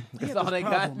That's has all this they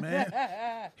got? problem,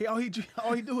 man. All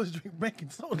he do is drink baking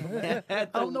soda, man. I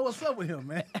don't know what's up with him,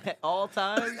 man. At all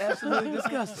times. Absolutely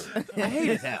disgusting. I hate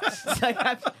his house. It's like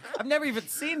I've never even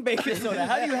seen baking soda.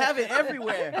 How do you have it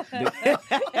everywhere?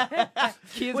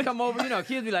 Kids come over,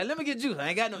 kids be like, let me get juice. I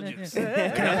ain't got no juice. Can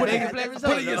I put it in- flavor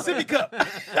Put it in your sippy cup.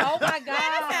 Oh my God.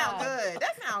 That sound good.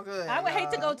 That sound good. I would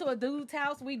hate to go to a dude's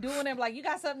house. We doing it like, you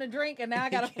got something to drink, and now I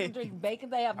got to drink bacon.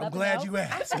 They have I'm nothing glad else. you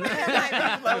asked.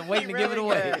 Been waiting to give it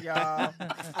away. y'all.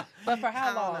 But for I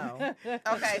how don't long? know.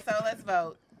 Okay, so let's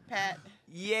vote. Pat.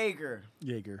 Jaeger.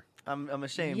 Jaeger. I'm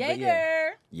ashamed, but yeah,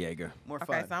 Jaeger. Jaeger. more Okay,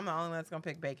 fun. so I'm the only one that's gonna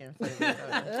pick bacon.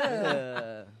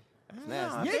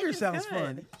 Nasty. Jaeger sounds good.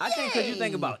 fun. I think because you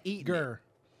think about eating. Grr.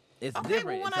 It's Okay,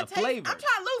 different. but when It's I a taste, flavor. I'm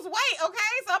trying to lose weight. Okay,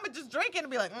 so I'm gonna just drink it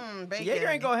and be like, bacon. Jaeger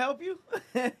ain't gonna help you.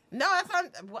 No, that's not.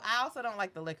 Well, I also don't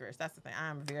like the licorice. That's the thing.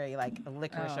 I'm very like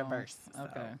licorice Oh, averse. So.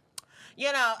 Okay.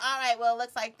 You know. All right. Well, it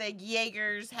looks like the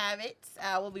Jaegers have it.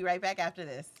 We'll be right back after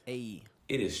this. Hey.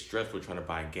 It is stressful trying to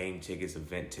buy game tickets,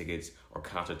 event tickets, or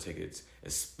concert tickets,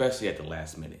 especially at the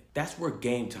last minute. That's where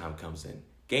Game Time comes in.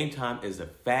 Game Time is a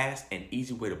fast and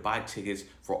easy way to buy tickets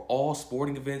for all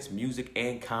sporting events, music,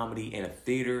 and comedy in a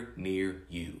theater near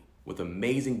you. With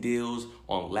amazing deals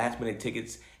on last-minute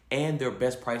tickets and their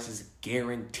best prices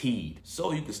guaranteed.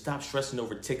 So you can stop stressing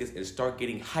over tickets and start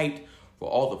getting hyped for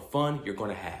all the fun you're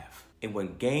going to have. And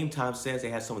when Game Time says they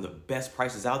have some of the best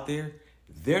prices out there,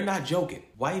 they're not joking.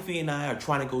 Wifey and I are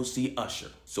trying to go see Usher.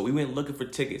 So we went looking for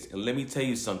tickets, and let me tell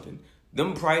you something.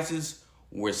 Them prices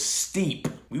were steep.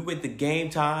 We went to Game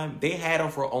Time. They had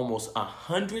them for almost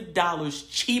 $100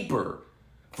 cheaper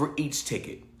for each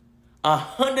ticket.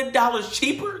 $100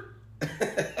 cheaper?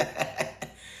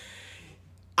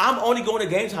 I'm only going to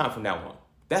Game Time from now on.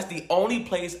 That's the only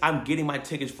place I'm getting my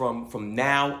tickets from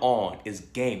now on is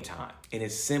Game Time. And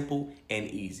it's simple and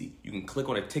easy. You can click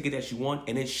on a ticket that you want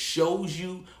and it shows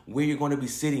you where you're going to be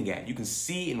sitting at. You can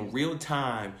see in real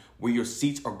time where your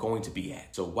seats are going to be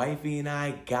at. So wifey and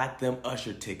I got them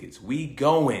Usher tickets. We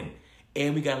going.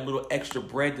 And we got a little extra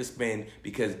bread to spend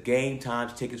because Game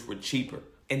Time's tickets were cheaper.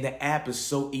 And the app is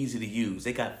so easy to use.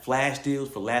 They got flash deals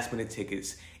for last minute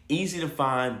tickets. Easy to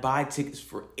find, buy tickets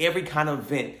for every kind of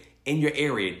event in your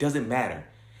area. It doesn't matter.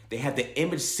 They have the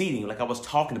image seating like I was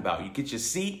talking about. You get your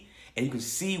seat and you can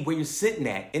see where you're sitting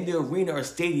at in the arena or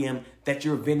stadium that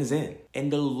your event is in.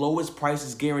 And the lowest price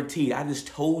is guaranteed. I just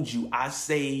told you I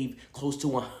saved close to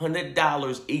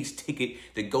 $100 each ticket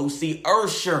to go see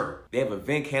Usher. They have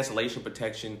event cancellation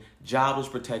protection, jobless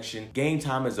protection. Game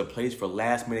Time is a place for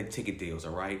last minute ticket deals,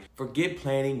 all right? Forget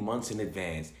planning months in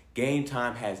advance. Game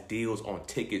Time has deals on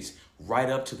tickets right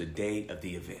up to the day of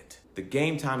the event. The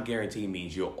Game Time guarantee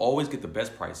means you'll always get the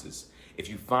best prices. If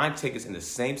you find tickets in the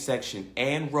same section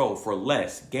and row for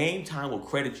less, Game Time will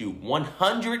credit you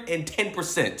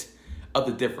 110% of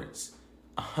the difference.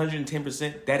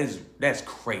 110%? That's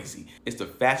crazy. It's the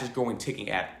fastest growing ticketing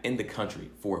app in the country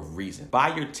for a reason.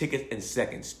 Buy your tickets in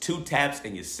seconds. 2 taps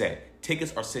and you're set.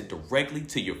 Tickets are sent directly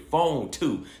to your phone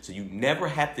too, so you never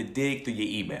have to dig through your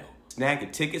email. Snag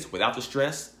your tickets without the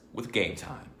stress with Game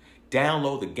Time.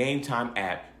 Download the Game Time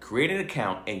app, create an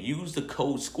account, and use the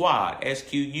code SQUADD,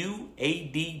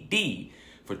 SQUADD,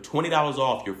 for $20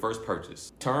 off your first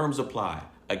purchase. Terms apply.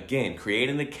 Again, create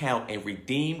an account and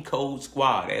redeem code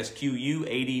SQUADD,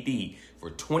 SQUADD,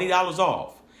 for $20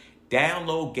 off.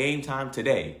 Download Game Time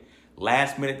today.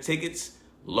 Last minute tickets,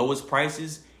 lowest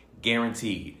prices,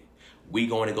 guaranteed. We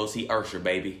going to go see Usher,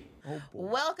 baby.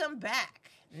 Welcome back.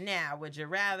 Now, would you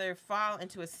rather fall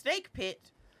into a snake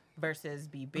pit versus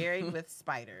be buried with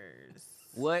spiders?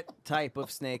 What type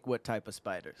of snake? What type of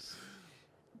spiders?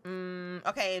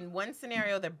 Okay, in one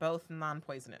scenario, they're both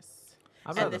non-poisonous. I'd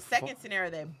And rather the second scenario,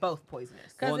 they're both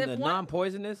poisonous. Because on if the one-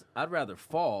 non-poisonous, I'd rather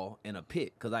fall in a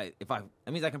pit because that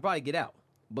means I can probably get out.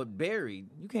 But buried,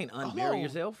 you can't unbury Hello.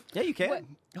 yourself. Yeah, you can. What?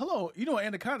 Hello, you know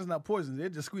anaconda's not poison. They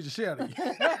just squeeze the shit out of you.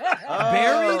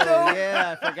 Buried, though?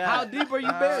 Yeah, I forgot. How deep are you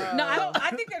buried? No,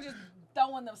 I think they're just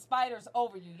throwing them spiders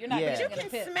over you. You're not Yeah. getting You in a can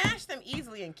pit. smash them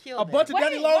easily and kill A them. bunch of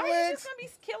daddy Wait, long why are you legs. just gonna be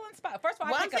killing spiders? First of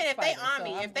all, Well, I I'm pick saying up if they spiders, on so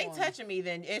me, I'm if they going- touching me,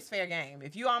 then it's fair game.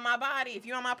 If you on my body, if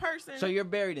you on my person, So you're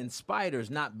buried in spiders,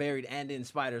 not buried and in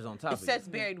spiders on top it of says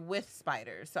you. buried with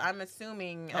spiders. So I'm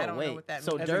assuming I Oh, don't know wait. what that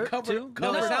So means. As in Dirt covered- too?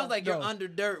 covered- No, it No, sounds like you're no. under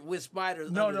dirt with spiders.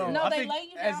 No, under no. there. No, I they think lay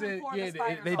you as down in, before yeah, the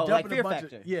spiders they come. Oh, like dumping Fear a bunch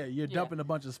Factor. of, yeah, you're Yeah. dumping a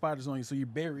bunch of spiders on you, so you're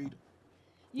buried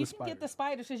You with can get the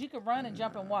spiders because you can run and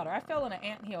jump in water. I fell in an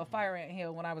anthill, fire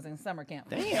anthill, when I was in summer camp.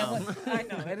 Damn. I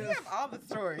know. It You is. have all the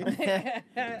stories.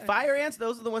 Fire ants,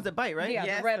 those are the ones that bite, right? Yeah,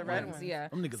 Yes, the red the red ones. ones. Yeah.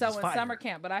 Them niggas So is in fire. summer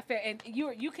camp, but I feel and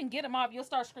you can get them off. You'll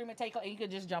start screaming, take, and you can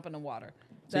just jump in the water.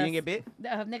 So you didn't get bit?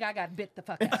 Nigga, I got bit the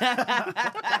fuck out.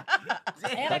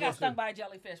 And I got stung by a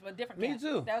jellyfish, but different Me camp.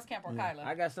 too. That was Camp Orkyla.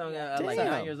 I got stung at like Damn.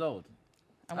 9 years old.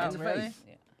 I went in to the really? face.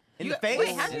 Yeah. In the face?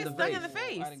 Wait, how did In you the get stung face. in the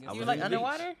face? I didn't get You were was like in the beach.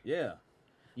 underwater? Yeah.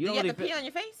 You don't have to really pee on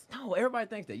your face? No, everybody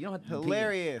thinks that. You don't have to pee.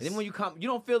 Hilarious. And then when you come, you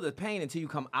don't feel the pain until you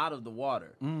come out of the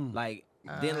water. Like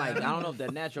then, like I don't know if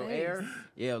that natural air.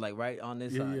 Yeah, like right on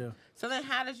this side. Yeah. So then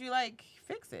how did you like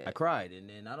fix it? I cried, and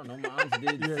then I don't know, my aunts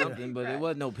did Yeah. something, but it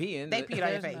wasn't no peeing. They peed on your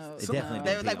There's face. no- It definitely They didn't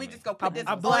was pee like, on we me. just go put this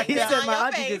I ointment blacked He out. said on my your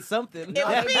auntie face. did something. It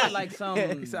was They pee. had like some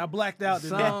He said I blacked out.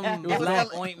 some was black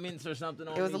a- ointments or something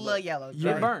on It was me, a little but yellow. It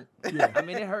Yeah. burnt. Yeah. I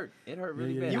mean, it hurt. It hurt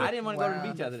really Yeah, bad. yeah. I didn't want to go to the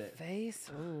Wow. beach after that. Face.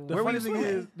 Ooh. The Where were funny you thing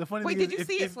swimming? is, the funny Wait, thing did you is,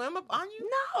 see if, it swim up on you?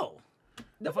 No,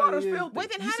 the funny water's is- filthy. Wait,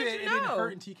 then how said did you it didn't know?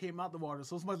 hurt until you came out the water.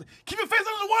 So somebody's like, keep your face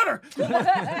under the water.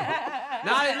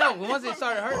 No, I didn't know. But once it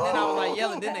started hurting, then I was like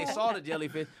yelling. Then they saw the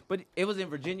jellyfish. But it was in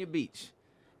Virginia Beach.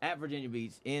 At Virginia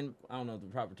Beach, in I don't know what the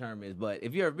proper term is, but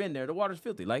if you ever been there, the water's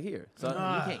filthy, like here. So you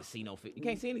can't see you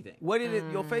can't see anything. What did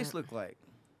your face look like?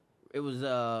 It was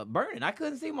burning. I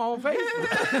couldn't see my own face.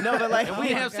 No, but like And we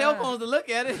didn't have cell phones to look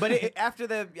at it. But after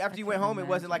you went home, it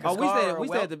wasn't like a oh, scar we or a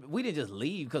welt? said we didn't just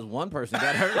leave because one person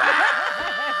got hurt.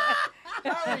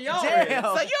 Y'all Damn.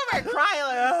 So you over there crying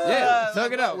like, Yeah,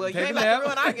 tuck it up. Well, you Take ain't a about nap. to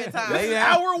ruin our good time. Lay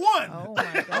down. Hour one. Oh my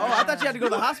god. Oh, I thought you had to go to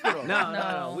the hospital.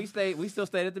 No. We still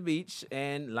stayed at the beach,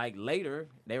 and like later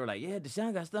they were like, "Yeah,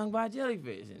 Deshaun got stung by a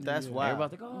jellyfish." And That's wild.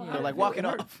 everybody like, "Oh, They're I like feel walking it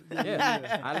hurt." off.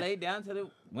 Yeah, I laid down until it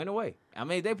went away. I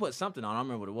mean, they put something on. I don't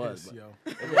remember what it was. Yes, yo.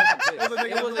 But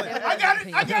it was I got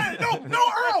it. I got it. No,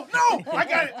 Earl. No. I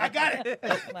got it. I got it.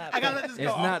 I gotta let this go.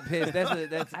 it's not piss.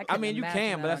 That's. I couldn't mean, you imagine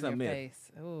can, but that that's on a your myth.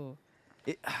 face. Ooh.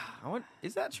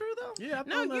 Is that true though? Yeah. I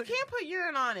No, thought you that- can't put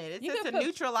urine on it. It's You just can to put-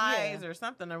 neutralize yeah. or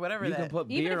something or whatever You that. can put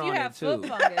Even beer if you on have it too. foot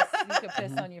fungus, you can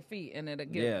piss on your feet and it'll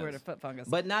get Yes. rid of foot fungus.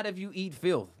 But not if you eat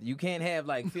filth. You can't have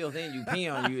like filth in you pee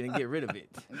on you and get rid of it.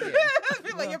 I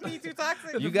feel like your pee too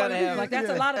toxic. You gotta have like that's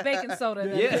a lot of baking soda.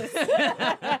 in Yeah. this.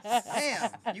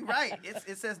 Damn, you're right.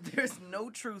 It says there's no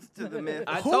truth to the myth.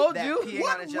 I told that you. peeing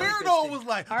What on a jellyfish weirdo thing. was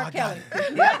like, R. I got Kelly.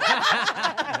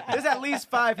 it. There's at least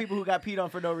 5 people who got peed on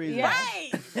for no reason. Yeah.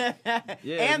 Right.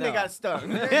 Yeah, And they no. got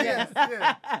stung. Yes,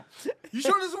 yeah. You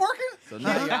sure this is working? So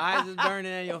now your eyes is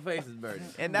burning and your face is burning.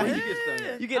 And now When you you get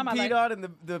stung. get I'm peed like- on and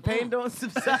the pain don't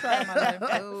subside.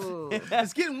 Ooh.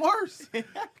 It's getting worse. Okay,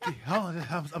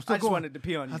 I'm still I just going. wanted to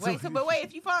pee on you. Wait, but wait,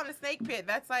 if you fall in a snake pit,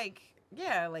 that's like,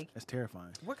 yeah, like, That's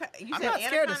terrifying. what kind? You I'm said not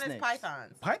scared of anacondas, snakes.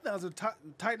 pythons. Pythons are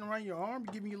tighten around your arm,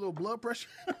 giving you a little blood pressure.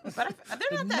 But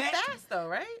they're not that fast, though,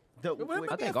 right? I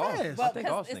think They're all. fast. I Well, think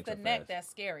all because it's snakes the are neck fast. that's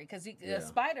scary. Because Yeah. a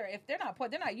spider, if they're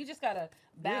not. You just gotta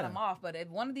bat Yeah. them off. But if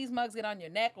one of these mugs get on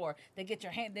your neck or they get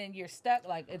your hand, then you're stuck.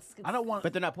 Like it's I don't want.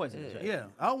 But they're not poisonous, right? Yeah,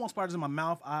 I don't want spiders in my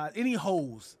mouth, eyes, any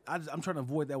holes. I'm trying to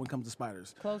avoid that when it comes to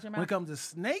spiders. Close your When mouth. it comes to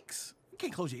snakes, you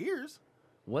can't close your ears.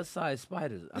 What size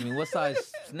spiders? I mean, what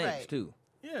size snakes Right. too?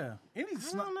 Yeah,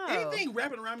 don't know. anything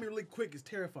wrapping around me really quick is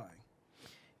terrifying.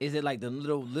 Is it like the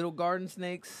little garden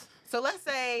snakes? So let's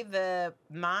say the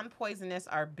non-poisonous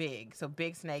are big, so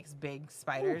big snakes, big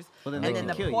spiders, Well, then and they then can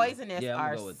the kill you. poisonous Yeah, I'm are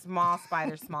gonna go with- small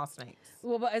spiders, small snakes.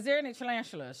 Well, but is there any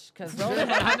tarantulas? Because those are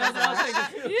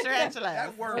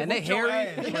Tarantulas. And they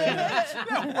hairy.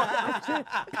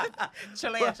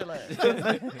 Tarantulas.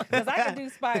 Because I can do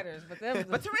spiders, but them.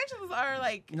 But tarantulas are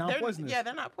like, Non-poisonous.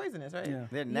 they're not poisonous, right? Yeah,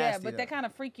 They're yeah, nasty. but they though. kind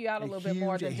of freak you out a They're little bit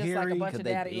more huge, than they're just like a hairy, bunch 'cause of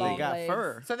they daddy big. long They got legs.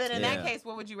 fur. So then in Yeah. that case,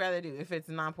 what would you rather do if it's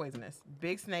non-poisonous?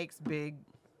 Big snakes, big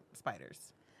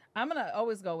spiders. I'm gonna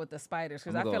always go with the spiders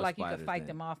because I'm I gonna feel go like with you can spiders fight then.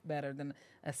 them off better than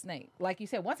a snake. Like you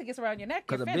said, once it gets around your neck,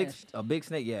 you're Because finished. a big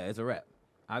snake, yeah, it's a wrap.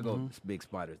 I go big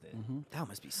spiders then. That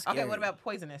must be scary. Okay, what about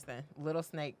poisonous then? Little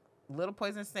snake, little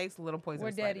poisonous snakes, little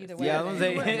poisonous We're dead spiders. either way. Yeah, I was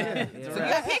gonna say. Yeah. So you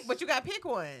got to pick, but you got to pick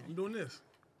one. I'm doing this.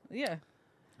 Yeah.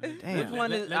 Which Damn.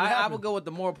 one is? let it I happen. would go with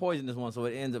the more poisonous one, so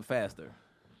it ends up faster.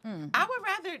 I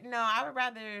would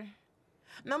rather.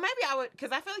 No, maybe I would,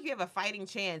 because I feel like you have a fighting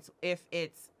chance if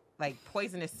it's like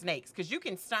poisonous snakes, because you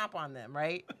can stomp on them,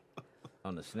 right?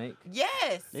 On the snake.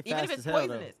 Yes, They even fast if it's as hell, though.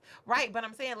 poisonous, right? But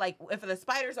I'm saying, like, if the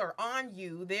spiders are on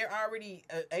you, they're already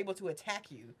able to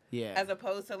attack you. Yeah. As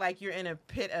opposed to like you're in a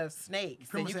pit of snakes.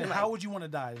 Pretty And much you saying, can, like, how would you want to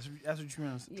die? That's what you're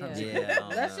trying to Yeah. say. Yeah. I don't Let's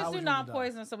know. just How do would you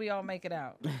non-poison so we all make it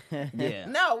out. Yeah.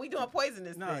 no, we doing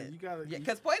poisonous. No, then. you gotta. Yeah,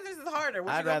 because poisonous is harder.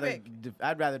 What I'd you gonna rather pick?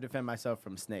 I'd rather defend myself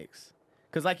from snakes,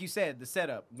 Because like you said, the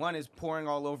setup, one is pouring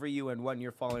all over you and one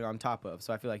you're falling on top of.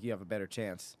 So I feel like you have a better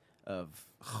chance of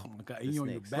Oh my God, The you on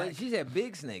your snakes. back. But she said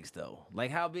big snakes though. Like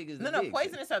how big is the No, big?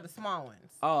 poisonous are the small ones.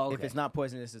 Oh, okay. If it's not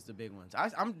poisonous, it's the big ones.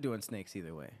 I'm doing snakes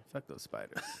either way. Fuck those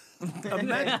spiders.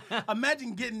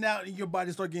 Imagine getting out and your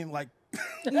body start getting like.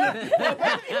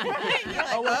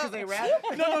 Oh, what? Because they rap?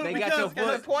 No, They got your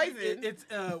because foot. Poison. It's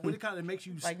what it kind of makes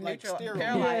you Like like neutral, sterile.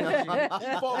 paralyzed.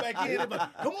 You fall back in. But,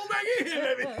 come on back in,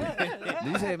 baby.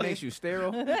 Did you say it makes you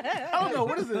sterile? I don't know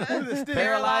what is it. What is it? Sterile?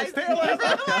 Paralyzed?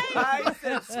 I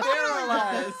said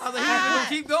sterilized. I was like, he just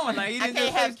keep going. Like he I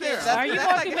didn't can't just say have kids. sterile. Are you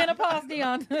That's walking like- menopause,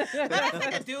 Dion? That's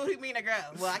like a dude who mean a girl.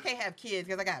 Well, I can't have kids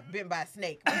because I got bitten by a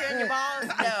snake. Where in your balls?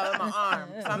 No, in my arm.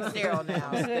 So I'm sterile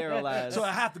now. Sterilized. So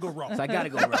I have to go raw. So I gotta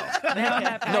go raw. Now I'm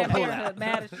happy. No I'm pull parenthood, out.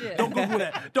 mad as shit. Don't Google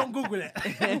that. Don't Google that.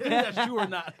 That's true or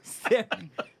not.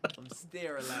 I'm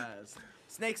sterilized.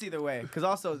 Snakes either way. Because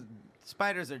also,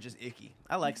 spiders are just icky.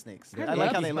 I like snakes. I like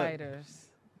love how they look. spiders.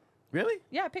 Really?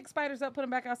 Yeah, I pick spiders up, put them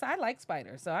back outside. I like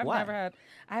spiders, so I've Why? never had.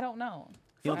 I don't know.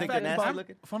 You don't Fun think fact they're nasty about-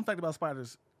 looking? Fun fact about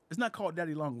spiders: it's not called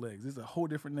daddy long legs. It's a whole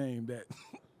different name that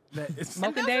it's.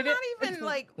 Smoking Those David? are not even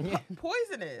like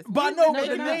poisonous. But I You know make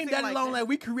the it not name seem Daddy like Long that. Leg,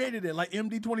 we created it like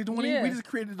MD 2020. Yeah. We just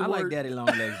created the I word. like daddy long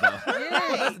legs though.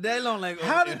 That's daddy long legs.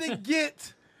 How did it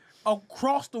get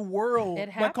across the world It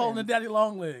by calling it happens. Daddy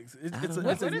Long Legs? It's a, What's it's his a,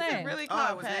 What is name? it really Oh, called?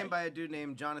 it was Pat? named by a dude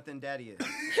named Jonathan Daddius.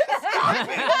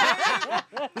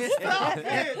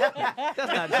 That's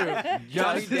not true.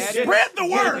 Johnny Daddy. Spread the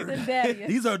word. Jonathan Daddy.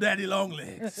 These are Daddy Long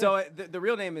Legs. So the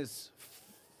real name is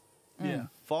Yeah.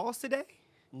 Falsidae?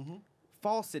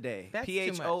 Falsidae. That's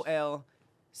too much.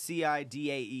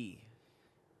 Pholcidae.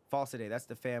 Falsidae. That's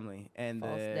the family. And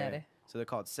False daddy. So they're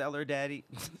called cellar daddy.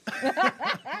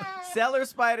 Cellar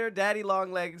spider, daddy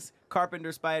long legs,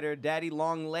 carpenter spider, daddy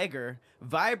long legger,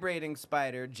 vibrating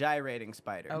spider, gyrating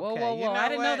spider. Oh. Whoa, Okay, whoa, you whoa! know I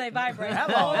didn't know what? they vibrate.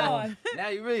 Hello. Hold on. Now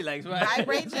you really like swag.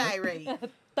 Vibrate, gyrate.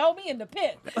 Throw me in the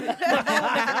pit.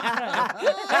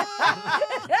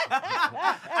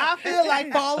 I feel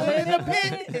like falling in the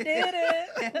pit. Did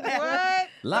it? What?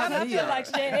 Lock I me feel up. like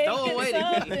shaking Throw away the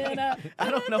something up. I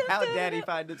don't know how Daddy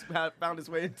found his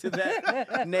way into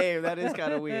that name. That is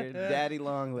kind of weird. Daddy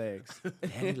long legs.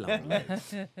 Daddy long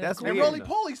legs. That's And weird. roly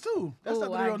polies too. That's Ooh,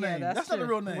 not the I real get name. that's That's not the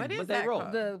true. real name. What is But they that roll.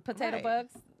 called? The potato Right.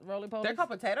 bugs, roly polies. They're called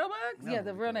potato bugs? Yeah,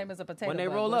 the real name is a potato When they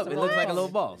bug. roll What's up, the it looks word? like a little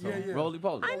ball. So Yeah, yeah. roly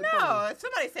poly. I know.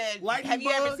 Somebody said, Lightning have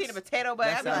you ever bugs? seen a potato bug?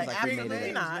 That I'd be sounds like, like absolutely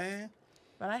names, not. man.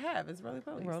 But I have. It's roly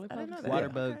polies. Roly I didn't know polies. that. Water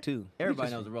Okay. bug too.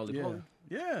 Everybody knows a roly Yeah. poly.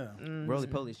 Yeah. Roly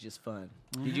poly's just fun.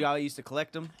 Did you all used to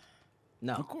collect them?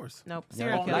 No. Of course. Nope. Yeah,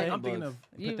 Serial like killer. lightning I'm thinking bugs.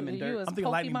 of. You, them in you dirt. was I'm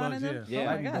thinking lightning Pokemon bugs, in them? yeah. Yeah. Oh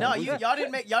my Lightning God. No,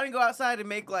 y'all didn't go outside and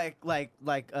make like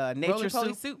nature Roly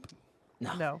poly soup, soup.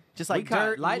 No. No. just We like caught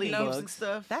dirt, and lightning leaves bugs. and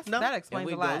stuff. That no. explains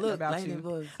we a go, lot look, about lightning you.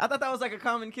 bugs. I thought that was like a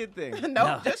common kid thing. Nope,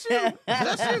 No. just you.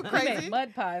 Just you, We crazy. made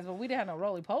mud pies, but we didn't have no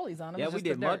roly polies on them. Yeah, It's we just the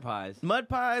did mud dirt. pies. Mud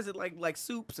pies and like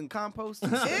soups and compost.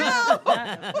 And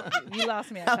Ew. You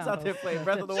lost me at I was out there compost. playing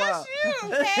Breath of the Wild. Just you,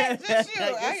 Pat. Just you. I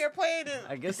Out guess- here playing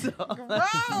I it. guess so.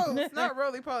 Gross. Not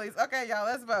roly polies. Okay, y'all,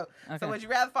 let's vote. Okay. So would you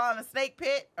rather fall in a snake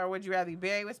pit or would you rather be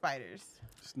buried with spiders?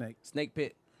 Snake. Snake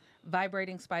pit.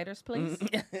 Vibrating spiders, please.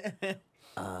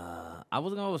 I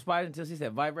was going with spider until she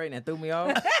said vibrating and threw me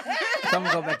off. So I'm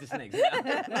gonna go back to snakes.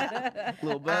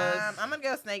 Little buzz. I'm going to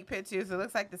go snake pit too. So it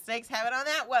looks like the snakes have it on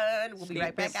that one. We'll be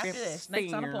right back after this.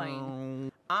 Snakes on a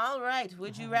plane. All right.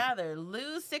 Would you rather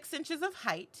lose 6 inches of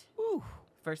height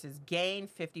versus gain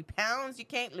 50 pounds you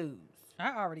can't lose?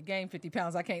 I already gained 50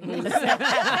 pounds. I can't lose.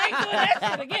 I ain't doing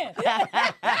that shit again.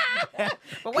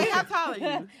 But wait, how tall are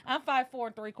you? I'm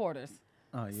 5'4" 3/4.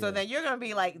 Oh yeah. So then you're going to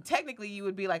be like, technically you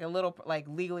would be like a little, like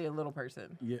legally a little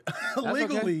person. Yeah. okay.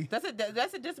 Legally. That's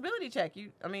a disability check.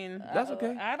 I mean, That's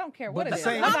okay. I don't care what But it is. the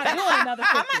I'm same- not doing another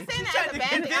 50. I'm not saying that as a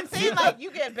bad thing. I'm saying like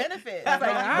you get benefits. Like,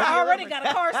 I already got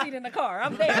a car seat in the car.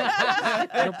 I'm there.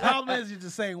 The problem is you're the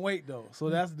same weight though, so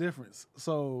that's the difference.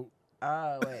 So,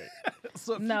 Oh wait.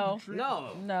 so if No. you trip-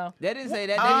 No. They didn't say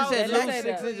that. Oh, They just they said didn't lose say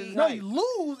 6 that. inches. No, you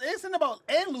lose. It's in about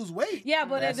and lose weight. Yeah,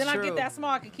 but That's then I true. get that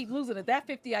small, I can keep losing it. That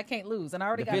 50, I can't lose. And I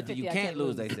already The got 50 50, you I can't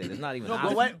lose, they said. It's not even No, an but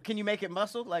option. What can you make it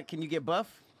muscle? Like, can you get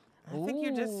buff? I think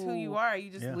you're just who you are.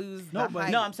 You just Yeah. lose No, the but-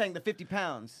 height. No, I'm saying the 50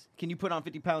 pounds. Can you put on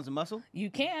 50 pounds of muscle?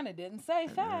 You can. It didn't say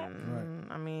fat.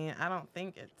 I mean, I don't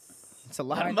think it's. It's a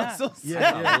lot Why of not? muscles. Yeah,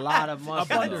 That's yeah. a lot of A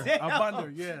muscle. bunder. Damn. A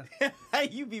bunder. Yeah.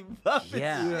 You be buffing.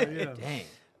 Yeah. Yeah. Dang.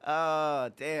 Oh,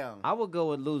 damn. I would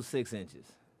go with lose 6 inches.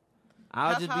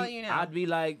 How tall are you now? I'd be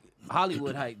like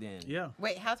Hollywood height then. Yeah.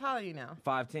 Wait, how tall are you now?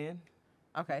 5'10".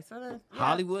 Okay, so then. yeah.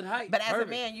 Hollywood height. But as Perfect.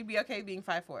 a man, you'd be okay being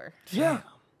 5'4". Yeah.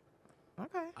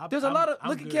 Okay. There's a lot of I'm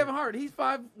look at good. Kevin Hart. He's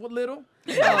 5 little.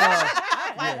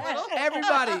 5 little.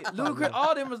 Everybody, Ludacris,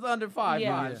 all them was under 5'5"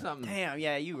 Yeah. something. Damn,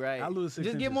 yeah, you right. I lose 6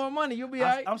 Just get inches. more money, you'll be all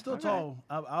right. I'm still tall.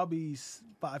 I'll be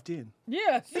 5'10".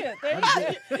 Yeah, shit. There you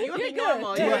go. You would be You're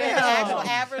normal. good. You would be the Yeah. actual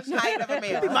average height of a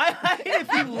male. Be my height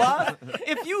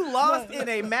if you lost in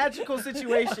a magical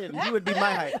situation, you would be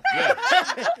my height.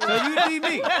 So you need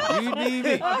me. You need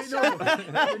me.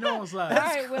 I'll be normal size. All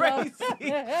right, well,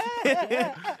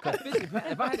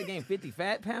 If I had to gain 50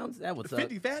 fat pounds, that would suck.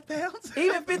 50 fat pounds?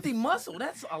 Even 50 muscle,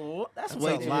 that's a lot. That's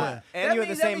way a too lot. much. And That you're the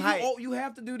means- same that means height. you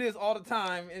have to do this all the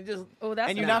time and just oh, that's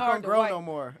And you're not not gonna hard to grow wipe. no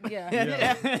more.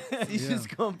 Yeah. You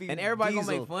just gonna be and everybody gonna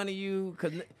diesel. make fun of you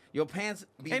because your pants.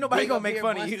 Be Ain't nobody big gonna up make here,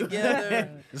 fun of bunched you. Together.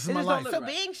 This is It my just don't life. look So right.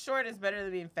 being short is better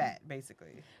than being fat, basically.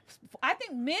 I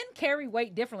think men carry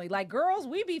weight differently. Like girls,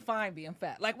 we be fine being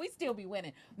fat. Like we still be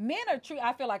winning. Men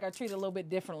I feel like are treated a little bit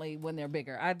differently when they're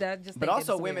bigger. I just think But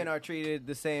also, it's women weird. are treated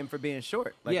the same for being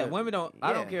short. Like yeah, women don't.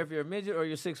 I don't yeah. care if you're a midget or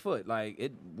you're 6 foot. Like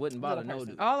it wouldn't bother Little no person.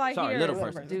 dude. All I Sorry, hear little is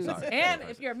person. dudes. Sorry, And little if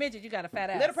person. you're a midget, you got a fat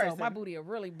ass. Little So person. my booty will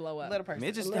really blow up. Little person.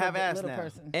 Midgets Little have bit- ass little now.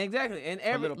 person. Exactly, and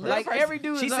every little like person. every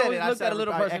dude She has said always it, I looked said at a it,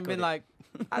 little I person and echoed been it. like,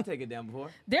 I take it down before.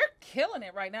 They're killing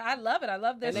it right now. I love it. I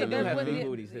love this. And they shit. do have putting big it-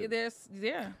 booties, too. There's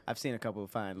yeah. I've seen a couple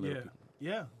of fine little Yeah. people.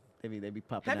 Yeah. They be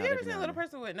popping Have out you ever every seen a now little and then.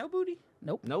 person with no booty?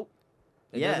 Nope.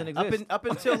 It Yeah, doesn't exist. up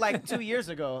until like 2 years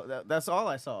ago, that's all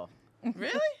I saw.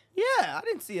 Really? Yeah, I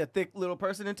didn't see a thick little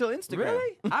person until Instagram.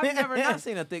 Really? I've never not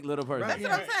seen a thick little person. That's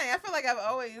what I'm saying. I feel like I've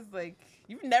always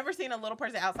you've never seen a little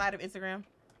person outside of Instagram.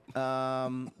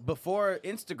 Before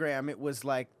Instagram, it was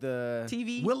like the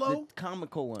TV. Willow, the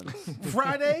comical ones,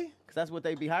 Friday, because that's what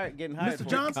they be getting hired Mr. for.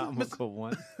 Johnson, Comical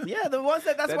one. Yeah, the ones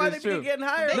that's That why is they true. be getting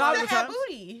hired. They all still the have time.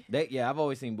 booty. Yeah, I've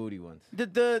always seen booty ones.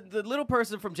 The little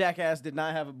person from Jackass did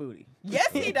not have a booty.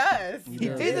 Yes, he does. does.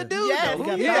 He's a dude. Yes, though. he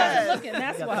got You thighs. wasn't looking.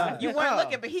 That's why. You Oh. weren't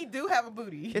looking, but he do have a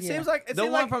booty. It seems like The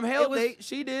one from Hell it was, Date,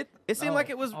 she did. It seemed Oh. like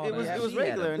it was Oh, it was yeah, it was she had a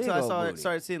regular big until I old booty.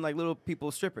 started seeing like little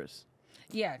people strippers.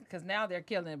 Yeah, because now they're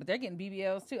killing it, but they're getting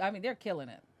BBLs too. I mean, they're killing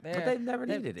it. But they've never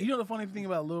needed it. You know the funny thing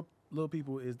about little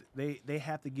people is they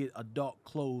have to get adult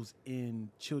clothes in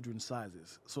children's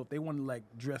sizes. So if they want to like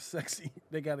dress sexy,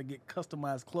 they got to get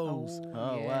customized clothes.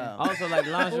 Oh, yeah. wow. Also, like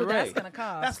Oh, lingerie. that's gonna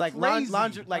cost. That's Like crazy.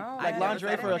 lingerie, Oh, I like never lingerie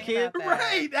said for a anything kid. about that.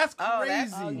 Right, that's Oh, crazy.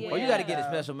 that's- oh, yeah. Or you got to get it Yeah.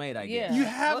 special made, I Yeah. guess. You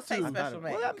have We'll say to. special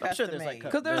made. Well, I'm sure there's custom like made.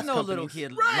 Because there's no little companies.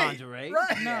 kid Right, lingerie.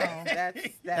 right. No.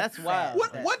 That's wild.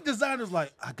 sad. What designer's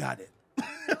like? I got it.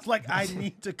 It's like I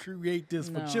need to create this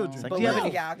for No. children. It's like, But do you have look,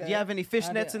 any? Yaga. Do you have any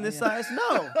fishnets in this size?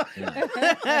 No.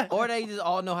 Or they just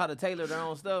all know how to tailor their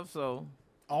own stuff. So,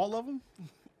 All of them?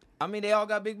 I mean, they all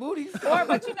got big booties. Or,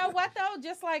 but you know what though?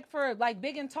 Just like for like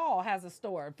Big and Tall has a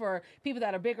store for people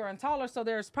that are bigger and taller. So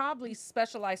there's probably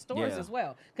specialized stores Yeah. as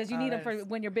well because you need them for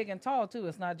when you're big and tall too.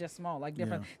 It's not just small, like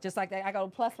different. Just like I go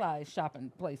to plus size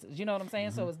shopping places. You know what I'm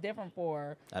saying? So it's different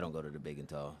for. I don't go to the big and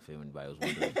tall, if anybody was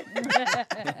wondering.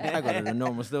 I go to the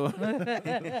normal store. I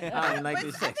don't even like But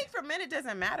this I sex. think for men it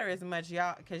doesn't matter as much,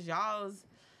 y'all, because y'all's.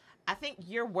 I think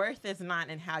your worth is not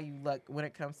in how you look when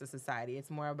it comes to society.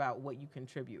 It's more about what you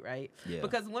contribute, right? Yeah.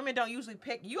 Because women don't usually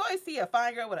pick. You always see a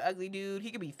fine girl with an ugly dude. He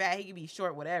could be fat, he could be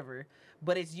short, whatever.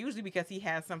 But it's usually because he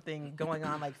has something going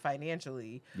on, like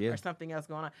financially, Yeah. or something else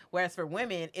going on. Whereas for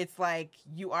women, it's like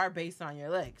you are based on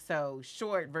your look. So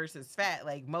short versus fat,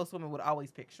 like most women would always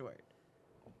pick short.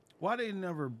 Why they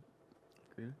never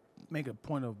make a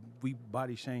point of we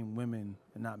body shame women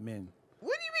and not men?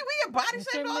 What do you mean? We get body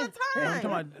shamed all the I'm time.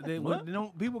 talking about, they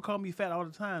don't, people call me fat all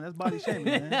the time. That's body shaming,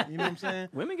 man. You know what I'm saying?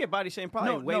 Women get body shamed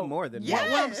probably way more than Yeah.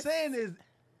 men. What I'm Yes. saying is,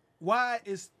 why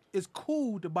it's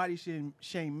cool to body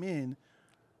shame men,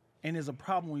 and there's a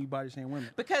problem when you body shame women.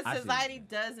 Because I see. society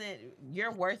doesn't,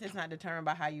 your worth is not determined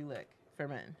by how you look for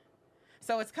men.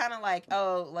 So it's kind of like, Get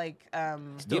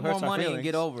more hurts our money and feelings.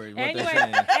 get over it. What And you, they're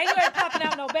ain't, saying. and you ain't popping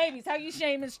out no babies. How you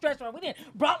shame and stretch? We didn't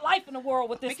brought life in the world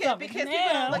with this because stomach. people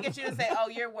Now- don't look at you and say, oh,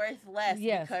 you're worth less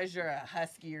Yes. because you're a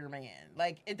huskier man.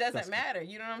 Like, it doesn't matter.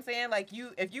 You know what I'm saying? Like,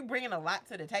 if you bringing a lot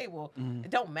to the table,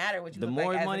 it don't matter what you The look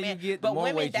more like as money a man. you get, the but more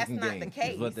women, weight you that's can not gain, the is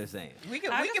case. what they're saying. We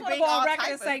can I we just can want to bring go on all record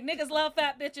type and of... say niggas love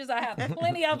fat bitches. I have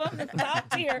plenty of them.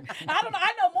 Top tier. I don't know.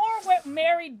 I know more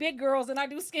married big girls than I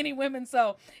do skinny women.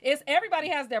 So it's everybody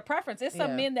has their preference. It's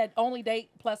some Yeah. men that only date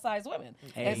plus size women,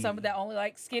 and Hey. some that only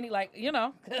like skinny, like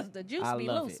because the juice I be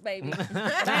love loose, it. baby. You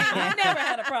never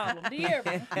had a problem. Do you hear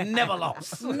me? Never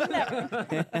lost.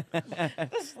 Never.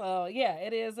 So yeah,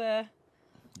 it is.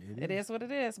 It is what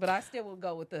it is. But I still will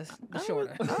go with the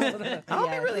shorter. I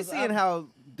don't be really 'cause seeing how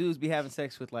dudes be having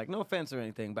sex with, like, no offense or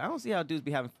anything, but I don't see how dudes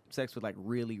be having sex with, like,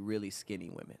 really, really skinny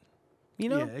women. You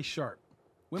know? Yeah, they sharp.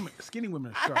 Skinny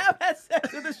women are I sharp. have had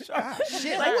sex with a shark.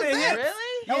 Shit, like the hips.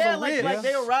 really? That was Yeah, a like rib.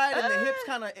 they'll ride and the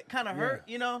hips kind of hurt,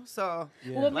 you know. So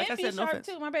Yeah. Well, like men I be said, no sharp offense.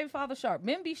 too. My baby father sharp.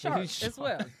 Men be sharp as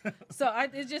well. So I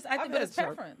think it's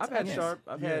preference. I've had I guess. sharp.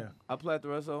 I've had a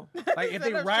plethora. So Like if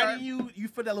they riding you, you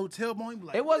feel that little tailbone. You be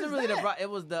like, it wasn't what really is that? it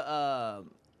was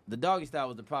the doggy style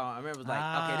was the problem. I remember it was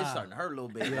like, okay, this is starting to hurt a little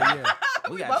bit. Yeah,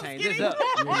 We gotta change this up.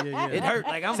 yeah. It hurt.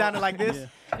 Like I'm Sounded like this.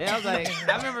 Yeah, I was like,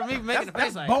 I remember me making the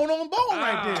face like, Bone on bone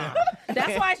right there.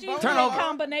 That's why she usually Turn a over.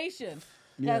 combination.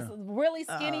 That's Yeah. really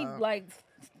skinny, like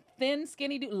thin,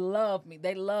 skinny dude love me.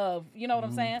 They love, you know what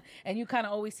I'm saying? And you kind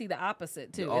of always see the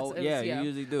opposite too. oh yeah, you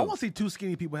usually do. I want to see two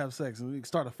skinny people have sex and we can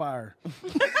start a fire.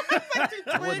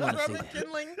 I wouldn't want to see that.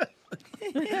 Kindling.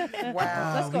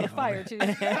 Let's go to fire too.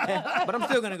 But I'm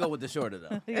still gonna go with the shorter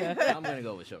though. Yeah. I'm gonna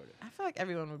go with shorter. I feel like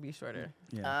everyone would be shorter.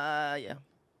 Yeah. Yeah.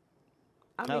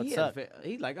 I That would mean, suck.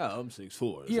 he's like, oh, I'm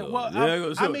 6'4". Yeah, so, well, go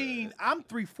I shorter. mean, I'm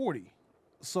 340,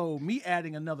 so me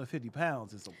adding another 50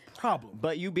 pounds is a problem.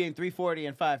 But you being 340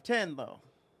 and 5'10" though.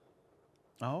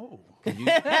 Oh, It's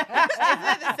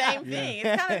the same thing.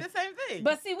 It's kind of the same thing.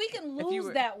 But see, we can If you lose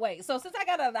were- that weight. So since I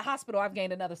got out of the hospital, I've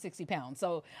gained another 60 pounds.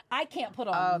 So I can't put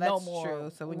on Oh, no that's more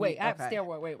true. So when weight. you- I have okay.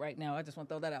 steroid weight right now. I just want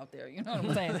to throw that out there. You know what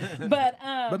I'm saying?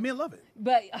 But men love it.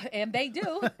 and they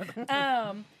do.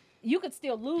 You could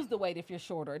still lose the weight if you're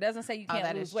shorter. It doesn't say you Oh, can't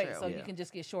that lose is weight, true. so you Yeah. can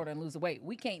just get shorter and lose the weight.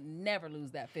 We can't never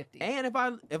lose that 50. And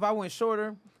if I went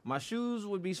shorter, my shoes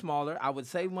would be smaller. I would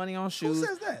save money on Who shoes.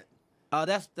 says that?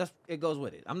 That's it goes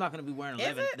with it. I'm not gonna be wearing Is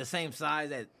 11 it? the same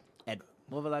size at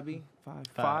what will I be?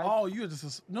 Five. Oh, you're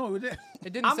just no. It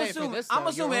It didn't I'm say it for assuming this. I'm though.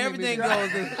 assuming You're only everything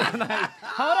being- goes.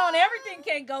 Hold on, everything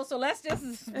can't go, so let's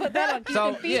just put that on keeping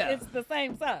So, feet. yeah. It's the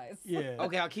same size. Yeah.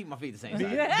 Okay, I'll keep my feet the same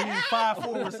Being size.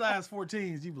 5'4" with size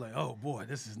 14s, you be like, oh boy,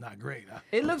 this is not great.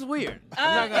 It looks weird.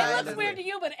 It looks weird to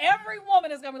you, but every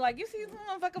woman is gonna be like, "You see this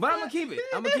motherfucker?" But I'm gonna keep it.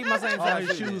 I'm gonna keep my same All size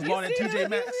his shoes. shoes bought at TJ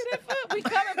Maxx. We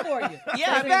coming for you.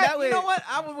 Yeah, I In mean fact, that way. you know what?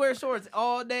 I would wear shorts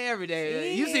all day, every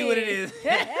day. You see what it is.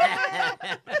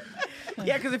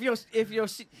 Yeah, because if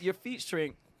your feet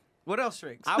shrink, what else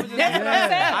shrinks? I was just, That's what I'm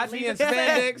saying. I'd be in Leave it the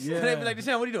spandex. same. And they'd be like,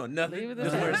 Deshaun, what are you doing? Nothing. Leave it the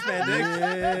Just same. wearing spandex.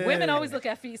 Yeah. Women always look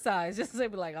at feet size, just to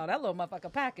be like, "Oh, that little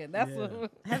motherfucker packing." That's Yeah.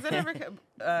 what. Has it ever?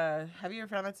 Have you ever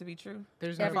found that to be true?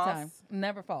 There's Every no false? time,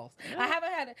 never false. I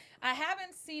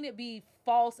haven't seen it be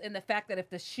false in the fact that if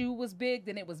the shoe was big,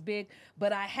 then it was big.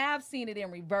 But I have seen it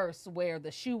in reverse, where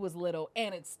the shoe was little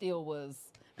and it still was.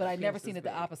 But I never seen it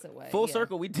the opposite way. Full Yeah.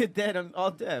 circle, we did that on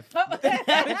All Deaf.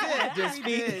 Just We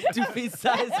feet, did. 2 feet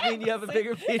size mean you have a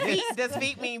bigger penis. Feet, does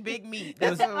feet mean big meat? It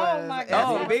was- That's what it was. Oh, my That's God.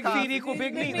 Oh, what it's big called. feet equal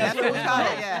big meat. That's what we call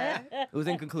it. Yeah. It was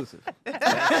inconclusive. It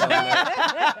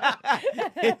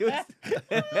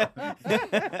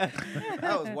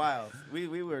that was wild.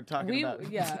 We were talking about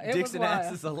it dicks was and wild.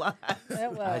 asses a lot.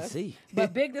 It was. I see.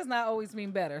 But big does not always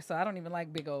mean better, so I don't even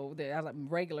like big old. I like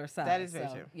regular size. That is very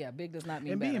so, true. Yeah, big does not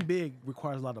mean And better. being big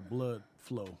requires a lot of blood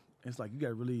flow. It's like you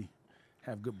gotta really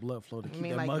have good blood flow to You keep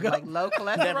mean that like, mug like up. low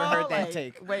cholesterol? Never heard that Like-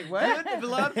 take. Wait, what? Good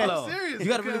blood flow. serious, You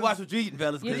gotta really because- watch what you're eating,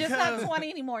 fellas. You're 'cause- just not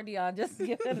 20 anymore, Dion. Just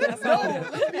give it that's all.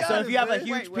 So if you have a Wait,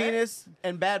 huge what? penis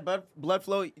and bad blood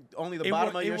flow, only the It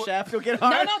bottom won't- of it your won't- shaft will get No,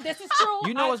 hard. no, this is true.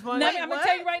 You know what's funny? I'm gonna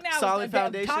tell you right now. Solid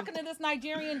foundation. Talking to this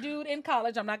Nigerian dude in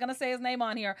college. I'm not gonna say his name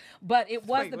on here, but it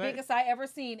was Wait, the what? biggest I ever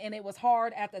seen, and it was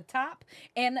hard at the top,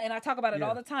 and I talk about it Yeah.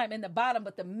 all the time in the bottom,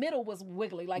 but the middle was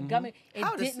wiggly, like gummy. It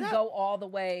How does didn't that- go all the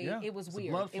way. Yeah, It was it's a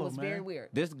weird. blood It flow, was very man. weird.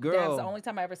 This That girl. was the only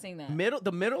time I ever seen that.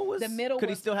 The middle was. The middle Could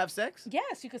he was- still have sex?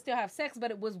 Yes, you could still have sex,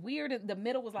 but it was weird. The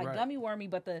middle was like Right. gummy wormy,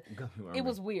 but it wormy.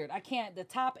 was weird. I can't. The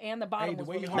top and the bottom the was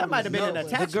way really you hard. That might have been an No,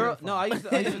 attachment. The girl, no, I used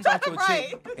to talk to a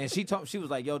chick, Right. and she was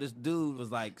like, "Yo, this dude was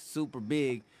like super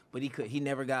big, but he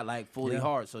never got like fully Yeah.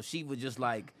 hard, so she would just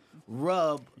like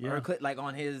rub Yeah. her clit like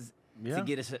on his Yeah. to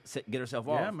get herself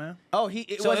off. Yeah, man. Oh,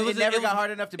 it So never got hard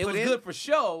enough to it put was in. good for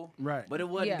show, Right. But it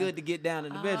wasn't Yeah. good to get down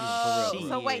in the bedroom Oh, for real.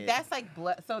 so wait, that's like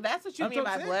blood. So that's what you That's mean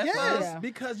what by I'm blood saying. flow? Yes, Yeah.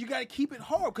 because you gotta keep it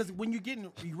hard. Because when you're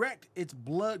getting erect, it's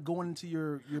blood going into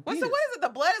your Well, penis. so what is it? The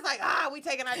blood is like, we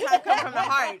taking our time coming from the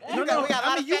heart. No, We got a lot I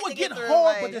mean, of you fat would to get through, hard,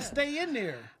 like- but just stay in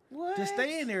there. What? Just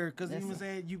stay in there, because you know what I'm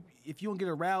saying. If you don't get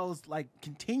aroused like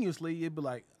continuously, it'd be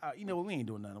like, you know what, we ain't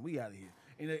doing nothing. We out of here,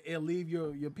 and it'll leave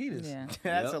your penis. Yeah.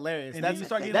 That's Yep. hilarious. And then you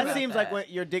start getting That about seems that. like what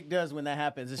your dick does when that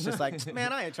happens. It's just like,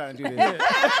 man, I ain't trying to do this.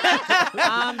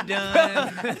 I'm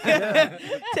done.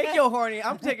 Take your horny.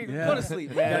 I'm taking. Yeah. Go to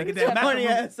sleep, man. Gotta get that horny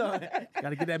macaroon. ass on.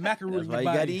 Gotta get that macaroon That's in why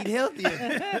your you body. gotta eat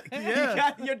healthier.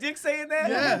 Yeah. Your dick saying that?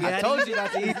 Yeah. I told you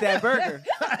not to eat that burger.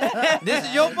 This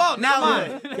is your fault. Now Now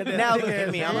look. Got that Now thick look at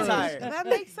ass me. I'm blood. tired. That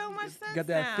makes so much sense. Got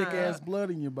that thick now. ass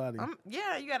blood in your body.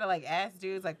 Yeah, you gotta like ask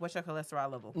dudes like, what's your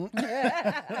cholesterol level?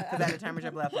 Because that determines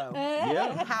your blood flow.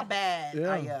 Yeah. How bad Yeah.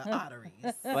 are your arteries?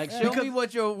 Like, show me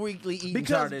what your weekly eating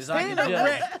chart Because is. I can staying judge.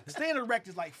 erect, staying erect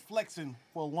is like flexing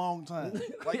for a long time.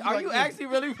 Like, Are you actually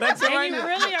really flexing And right you now?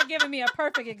 really are giving me a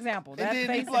perfect example. And That then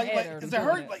face you like, and head are does it doing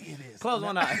hurt? Like, it is. Close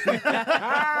one eye.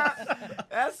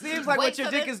 That seems like Wait what your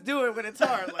till dick is doing when it's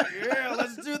hard. Like, yeah,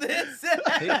 let's do this.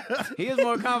 he is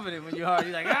more confident when you're hard.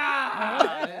 He's like,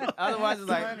 ah. Otherwise, it's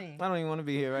like, funny. I don't even want to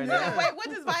be here right So now. wait, what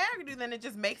does Viagra do then? It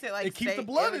just makes it like It keeps stay- the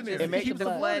blood would in there. just It makes keep the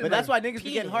blood in But that's why niggas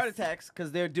be getting heart Penis. attacks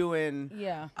because they're doing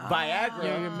Yeah. Viagra.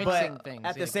 Yeah, you're but mixing things,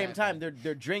 at the same exactly. time,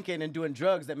 they're drinking and doing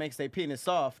drugs that makes their penis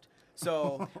soft.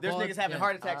 So there's Well, niggas having yeah.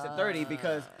 heart attacks at 30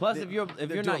 because Plus, they- if you're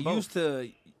they're not doing both. used to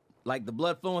like the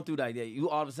blood flowing through like that, you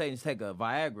all of a sudden take a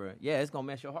Viagra, yeah, it's gonna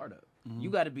mess your heart up.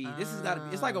 You got to be. This has got to be.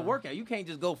 It's like a workout. You can't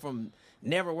just go from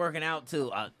never working out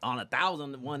to on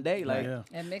 1,000 one day. Like, Yeah.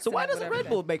 And mix So it why up doesn't with Red everything.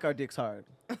 Bull make our dicks hard?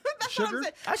 Sugar?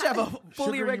 I should have a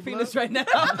fully Sugar in erect your penis blood? right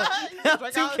now.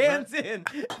 Drink Two all- cans in.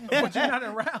 But you're not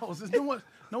aroused. There's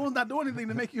no one's not doing anything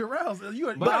to make you aroused.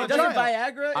 You But are doesn't trying.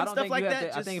 Viagra and I don't stuff think like you have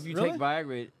that to. I think if you really? take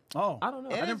Viagra, Oh, I don't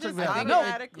know. It I never is took just Viagra. No,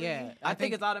 automatically. Yeah, I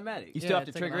think it's automatic. You still have to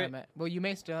it's like trigger it? automatic. Well, you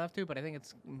may still have to, but I think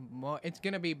it's more. It's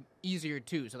gonna be easier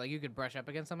too. So like you could brush up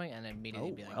against something and then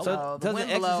immediately be like, Oh, So Oh, the doesn't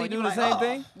wind blow ecstasy and do you the like, same oh.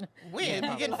 thing? Wind,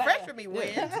 you getting fresh with me,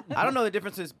 wind. I don't know the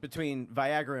differences between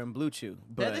Viagra and Blue Chew,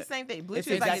 They're but the same thing. Blue It's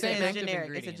Chew is like the same it's active generic.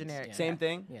 It's a ingredients, generic. yeah. same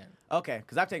thing. yeah, Okay,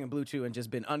 because I've taken Blue Chew and just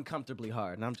been uncomfortably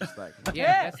hard, and I'm just like,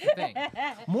 yeah, that's the thing.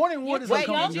 morning wood is Wait,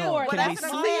 uncomfortable. don't you or Well, Can that's we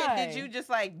what I'm saying. slide? Did you just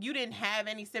like you didn't have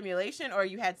any stimulation, or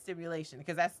you had stimulation?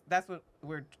 Because that's what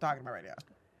we're talking about right now.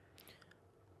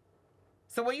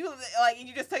 So when you like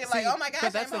you just took it like, See, oh my gosh,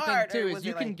 but that's I'm the hard. thing or too. was Is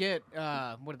you it, can like, get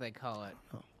what do they call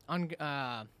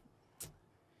it?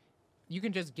 You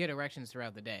can just get erections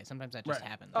throughout the day. Sometimes that just Right.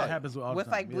 happens. That happens all the with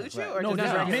time, like yeah. Blue Chew Right. or No, just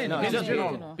just regular- men. No, It's just just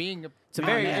general. Being it's a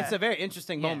very, yeah. it's a very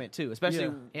interesting Yeah. moment too, especially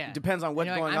Yeah. depends on what's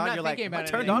You're like, going I'm on. not You're like, thinking am I about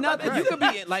it turned anymore. on by Nothing. this? You could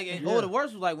be like, Yeah. the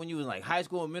worst was like when you was like high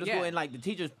school and middle school, Yeah. and like the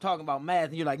teacher's talking about math,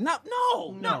 and you're like, no,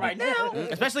 not right now.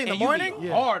 Especially in the And you be morning.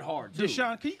 Yeah. hard too.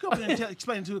 Deshaun, can you come in and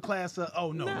explain to a class?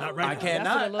 Oh no, not right I now. can't.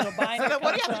 That's what a Cannot. little binder. So then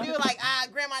what do you have to comes do?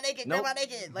 Like, grandma naked, Nope. grandma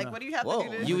naked. Like, what do you have Whoa. to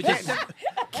do? To You would just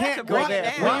Can't break go it there.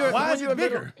 down. When you're, Why when is you're it a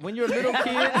little, bigger? when you're a little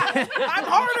kid. I'm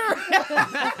harder.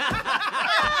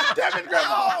 Damn it,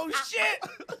 Grandma. Oh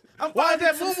shit! I'm Why finding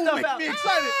does that some moo stuff make out. me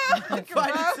excited? I'm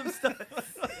finding some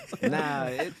stuff. Nah,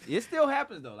 it still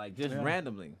happens though, like just Yeah.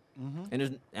 randomly.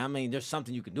 Mm-hmm. And there's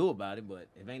something you can do about it, but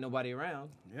if ain't nobody around,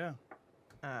 Yeah.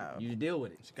 Oh. you just deal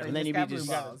with it. And then you got be blue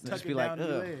just, balls. just Tuck be it like, down to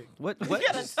your ugh. leg. What? You What?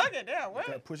 gotta tuck it down. What?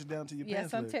 Gotta push it down to your Yeah,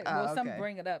 pants some leg. tip. Oh, Well, some okay.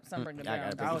 bring it up, some bring it I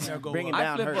down. gotta I would never go bring it with it.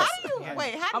 down flip hurts. up. How do you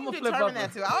wait? How I'm do a you flip determine upper.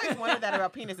 that too? I always wondered that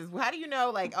about penises. How do you know,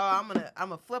 like, oh,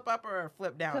 I'm a flip upper or a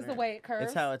flip down? Because the way it curves.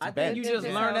 It's how it's I bed. think you just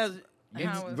It's learn how- as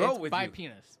how it it's grow with by you.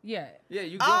 penis. Yeah. Yeah,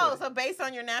 you grow. Oh, with so it. based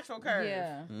on your natural curve.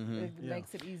 Yeah. Mhm. It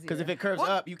makes it easier. Because if it curves What?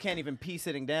 up, you can't even pee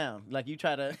sitting down. Like you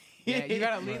try to. Yeah, you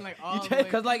gotta lean like all the try- way.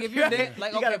 Cause like if you're You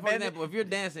like gotta okay, for bend it. example, if you're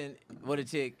dancing with a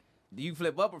chick, do you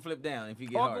flip up or flip down if you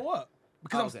get Or hard? go up.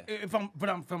 Because Okay. if I'm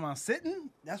sitting,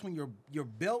 that's when your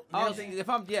belt. and Oh, everything- see, if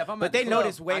I'm But at they the club,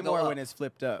 notice way I go more up. when it's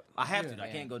flipped up. I have to. I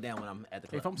Yeah. can't go down when I'm at the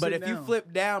club. If I'm But sitting if you down-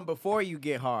 flip down before you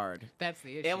get hard, That's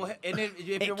the issue. and if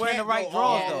it you're wearing the can't right go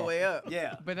drawers, all though. the way up.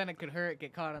 Yeah. But then it could hurt,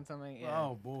 get caught on something. Yeah.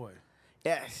 Oh boy.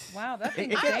 Yes. Wow, that's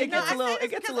It insane. gets- it gets I a little- say this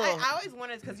it gets a because little- I always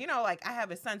wanted because like I have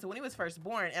a son, so when he was first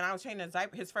born and I was changing his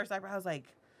diaper, his first diaper, I was like,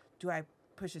 do I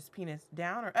push his penis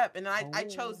down or up? And then I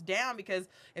chose down because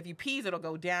if you pees, it'll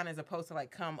go down as opposed to like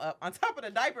come up on top of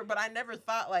the diaper. But I never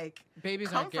thought like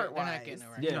Babies aren't getting, they're not comfort-wise. getting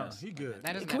erections. Yeah. No, he good.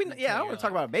 That is Can we, yeah, I want to talk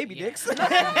about baby Yeah. dicks. I'm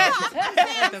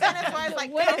saying that's why it's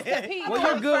like Where's the comfort, pee? Well,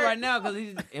 you're good Comfort. right now because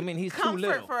he's too comfort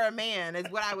little. for a man is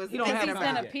what I was He don't thinking have He's to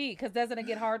about. gonna pee, because doesn't it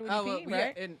get hard when Oh, you well, pee, yeah,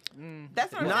 right?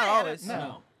 That's what I'm Not saying. always.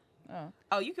 No.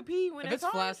 Oh, you can pee when If it's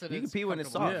hard? flaccid, You can it's pee when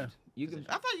it's comfortable. soft. Yeah. You can.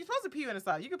 I thought you're supposed to pee when it's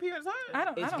hard. You can pee when it's hard. I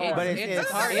don't It's know. hard. But It's it's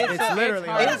hard. it's It's literally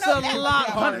hard. hard. It's a lot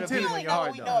harder to pee We when only you're know hard,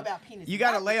 what we though. know about penis. You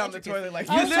gotta Not lay on the intricacies. toilet like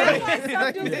Oh, you so that's why literally.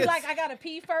 some dudes be like, I gotta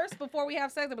pee first before we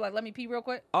have sex. They'll be like, let me pee real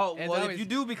quick. Oh It's well, if always- you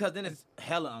do, because then it's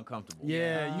hella uncomfortable.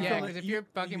 Yeah, you Yeah, feel because it- if you're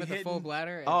fucking with a full hitting-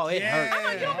 bladder, Oh, it Yeah.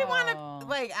 hurts. You don't be wanting Oh. to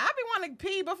like. I be wanting to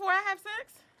pee before I have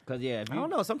sex. Because yeah, if I you,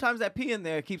 don't know. Sometimes that pee in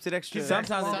there keeps it extra.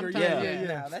 Sometimes, Longer, Sometimes, yeah.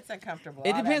 No, that's uncomfortable.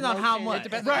 It All depends that on how motion. much. It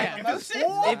depends. Right. Yeah. If it's Motion.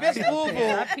 full, If it's full,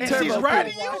 and turbo she's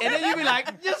riding you, and then you be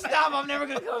like, just stop. I'm never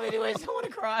gonna come anyways. I want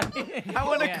to cry. I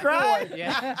want to Yeah. cry.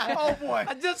 Yeah. oh boy,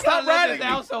 I just Stop started letting riding this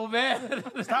me. out so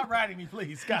bad. Stop riding me,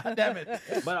 please. God damn it.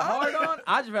 But a hard on,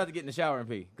 I just rather get in the shower and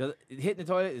pee because hitting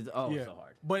the toilet is Yeah. so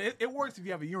hard. But it works if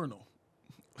you have a urinal.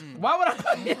 Why would I?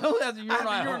 Who has a I urinal have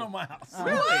at a urinal home? in my house.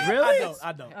 Really?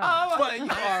 I don't. Oh, but you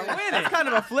are winning. That's kind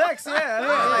of a flex, yeah.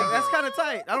 Like, that's kind of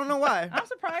tight. I don't know why. I'm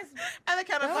surprised. And they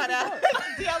kind of find out.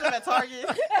 Dion live at Target.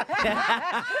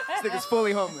 This nigga's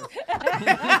fully homeless.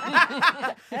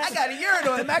 I got a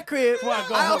urinal in my crib.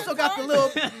 I also got the little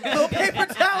paper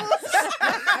towels.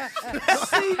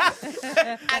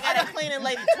 I got a cleaning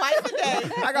lady twice a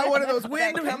day. I got one of those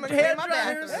wind That come and hair clean my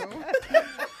dryers. bathroom.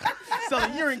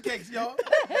 Selling urine cakes, y'all.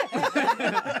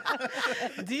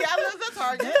 Dion lives at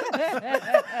Target.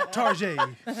 Target.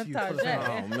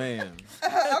 Oh man.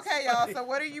 Okay, y'all. So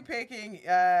what are you picking?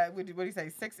 What do you say?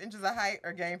 6 inches of height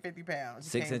or gain 50 pounds?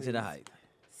 You 6 can't inches of lose. height.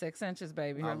 6 inches,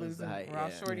 baby. We're Almost losing. the height, We're all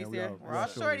yeah. shorties Yeah, we here. all- We're all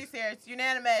shorties here. It's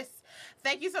unanimous.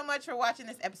 Thank you so much for watching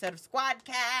this episode of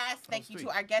SquADDcast. Thank you to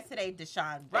our guest today,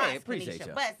 Deshaun Ross, Hey, appreciate Kenesha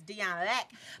ya. Butts, Deanna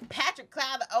Lack, Patrick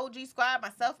Cloud, the OG Squad,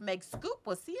 myself, Meg Scoop.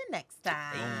 We'll see you next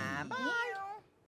time. Bye.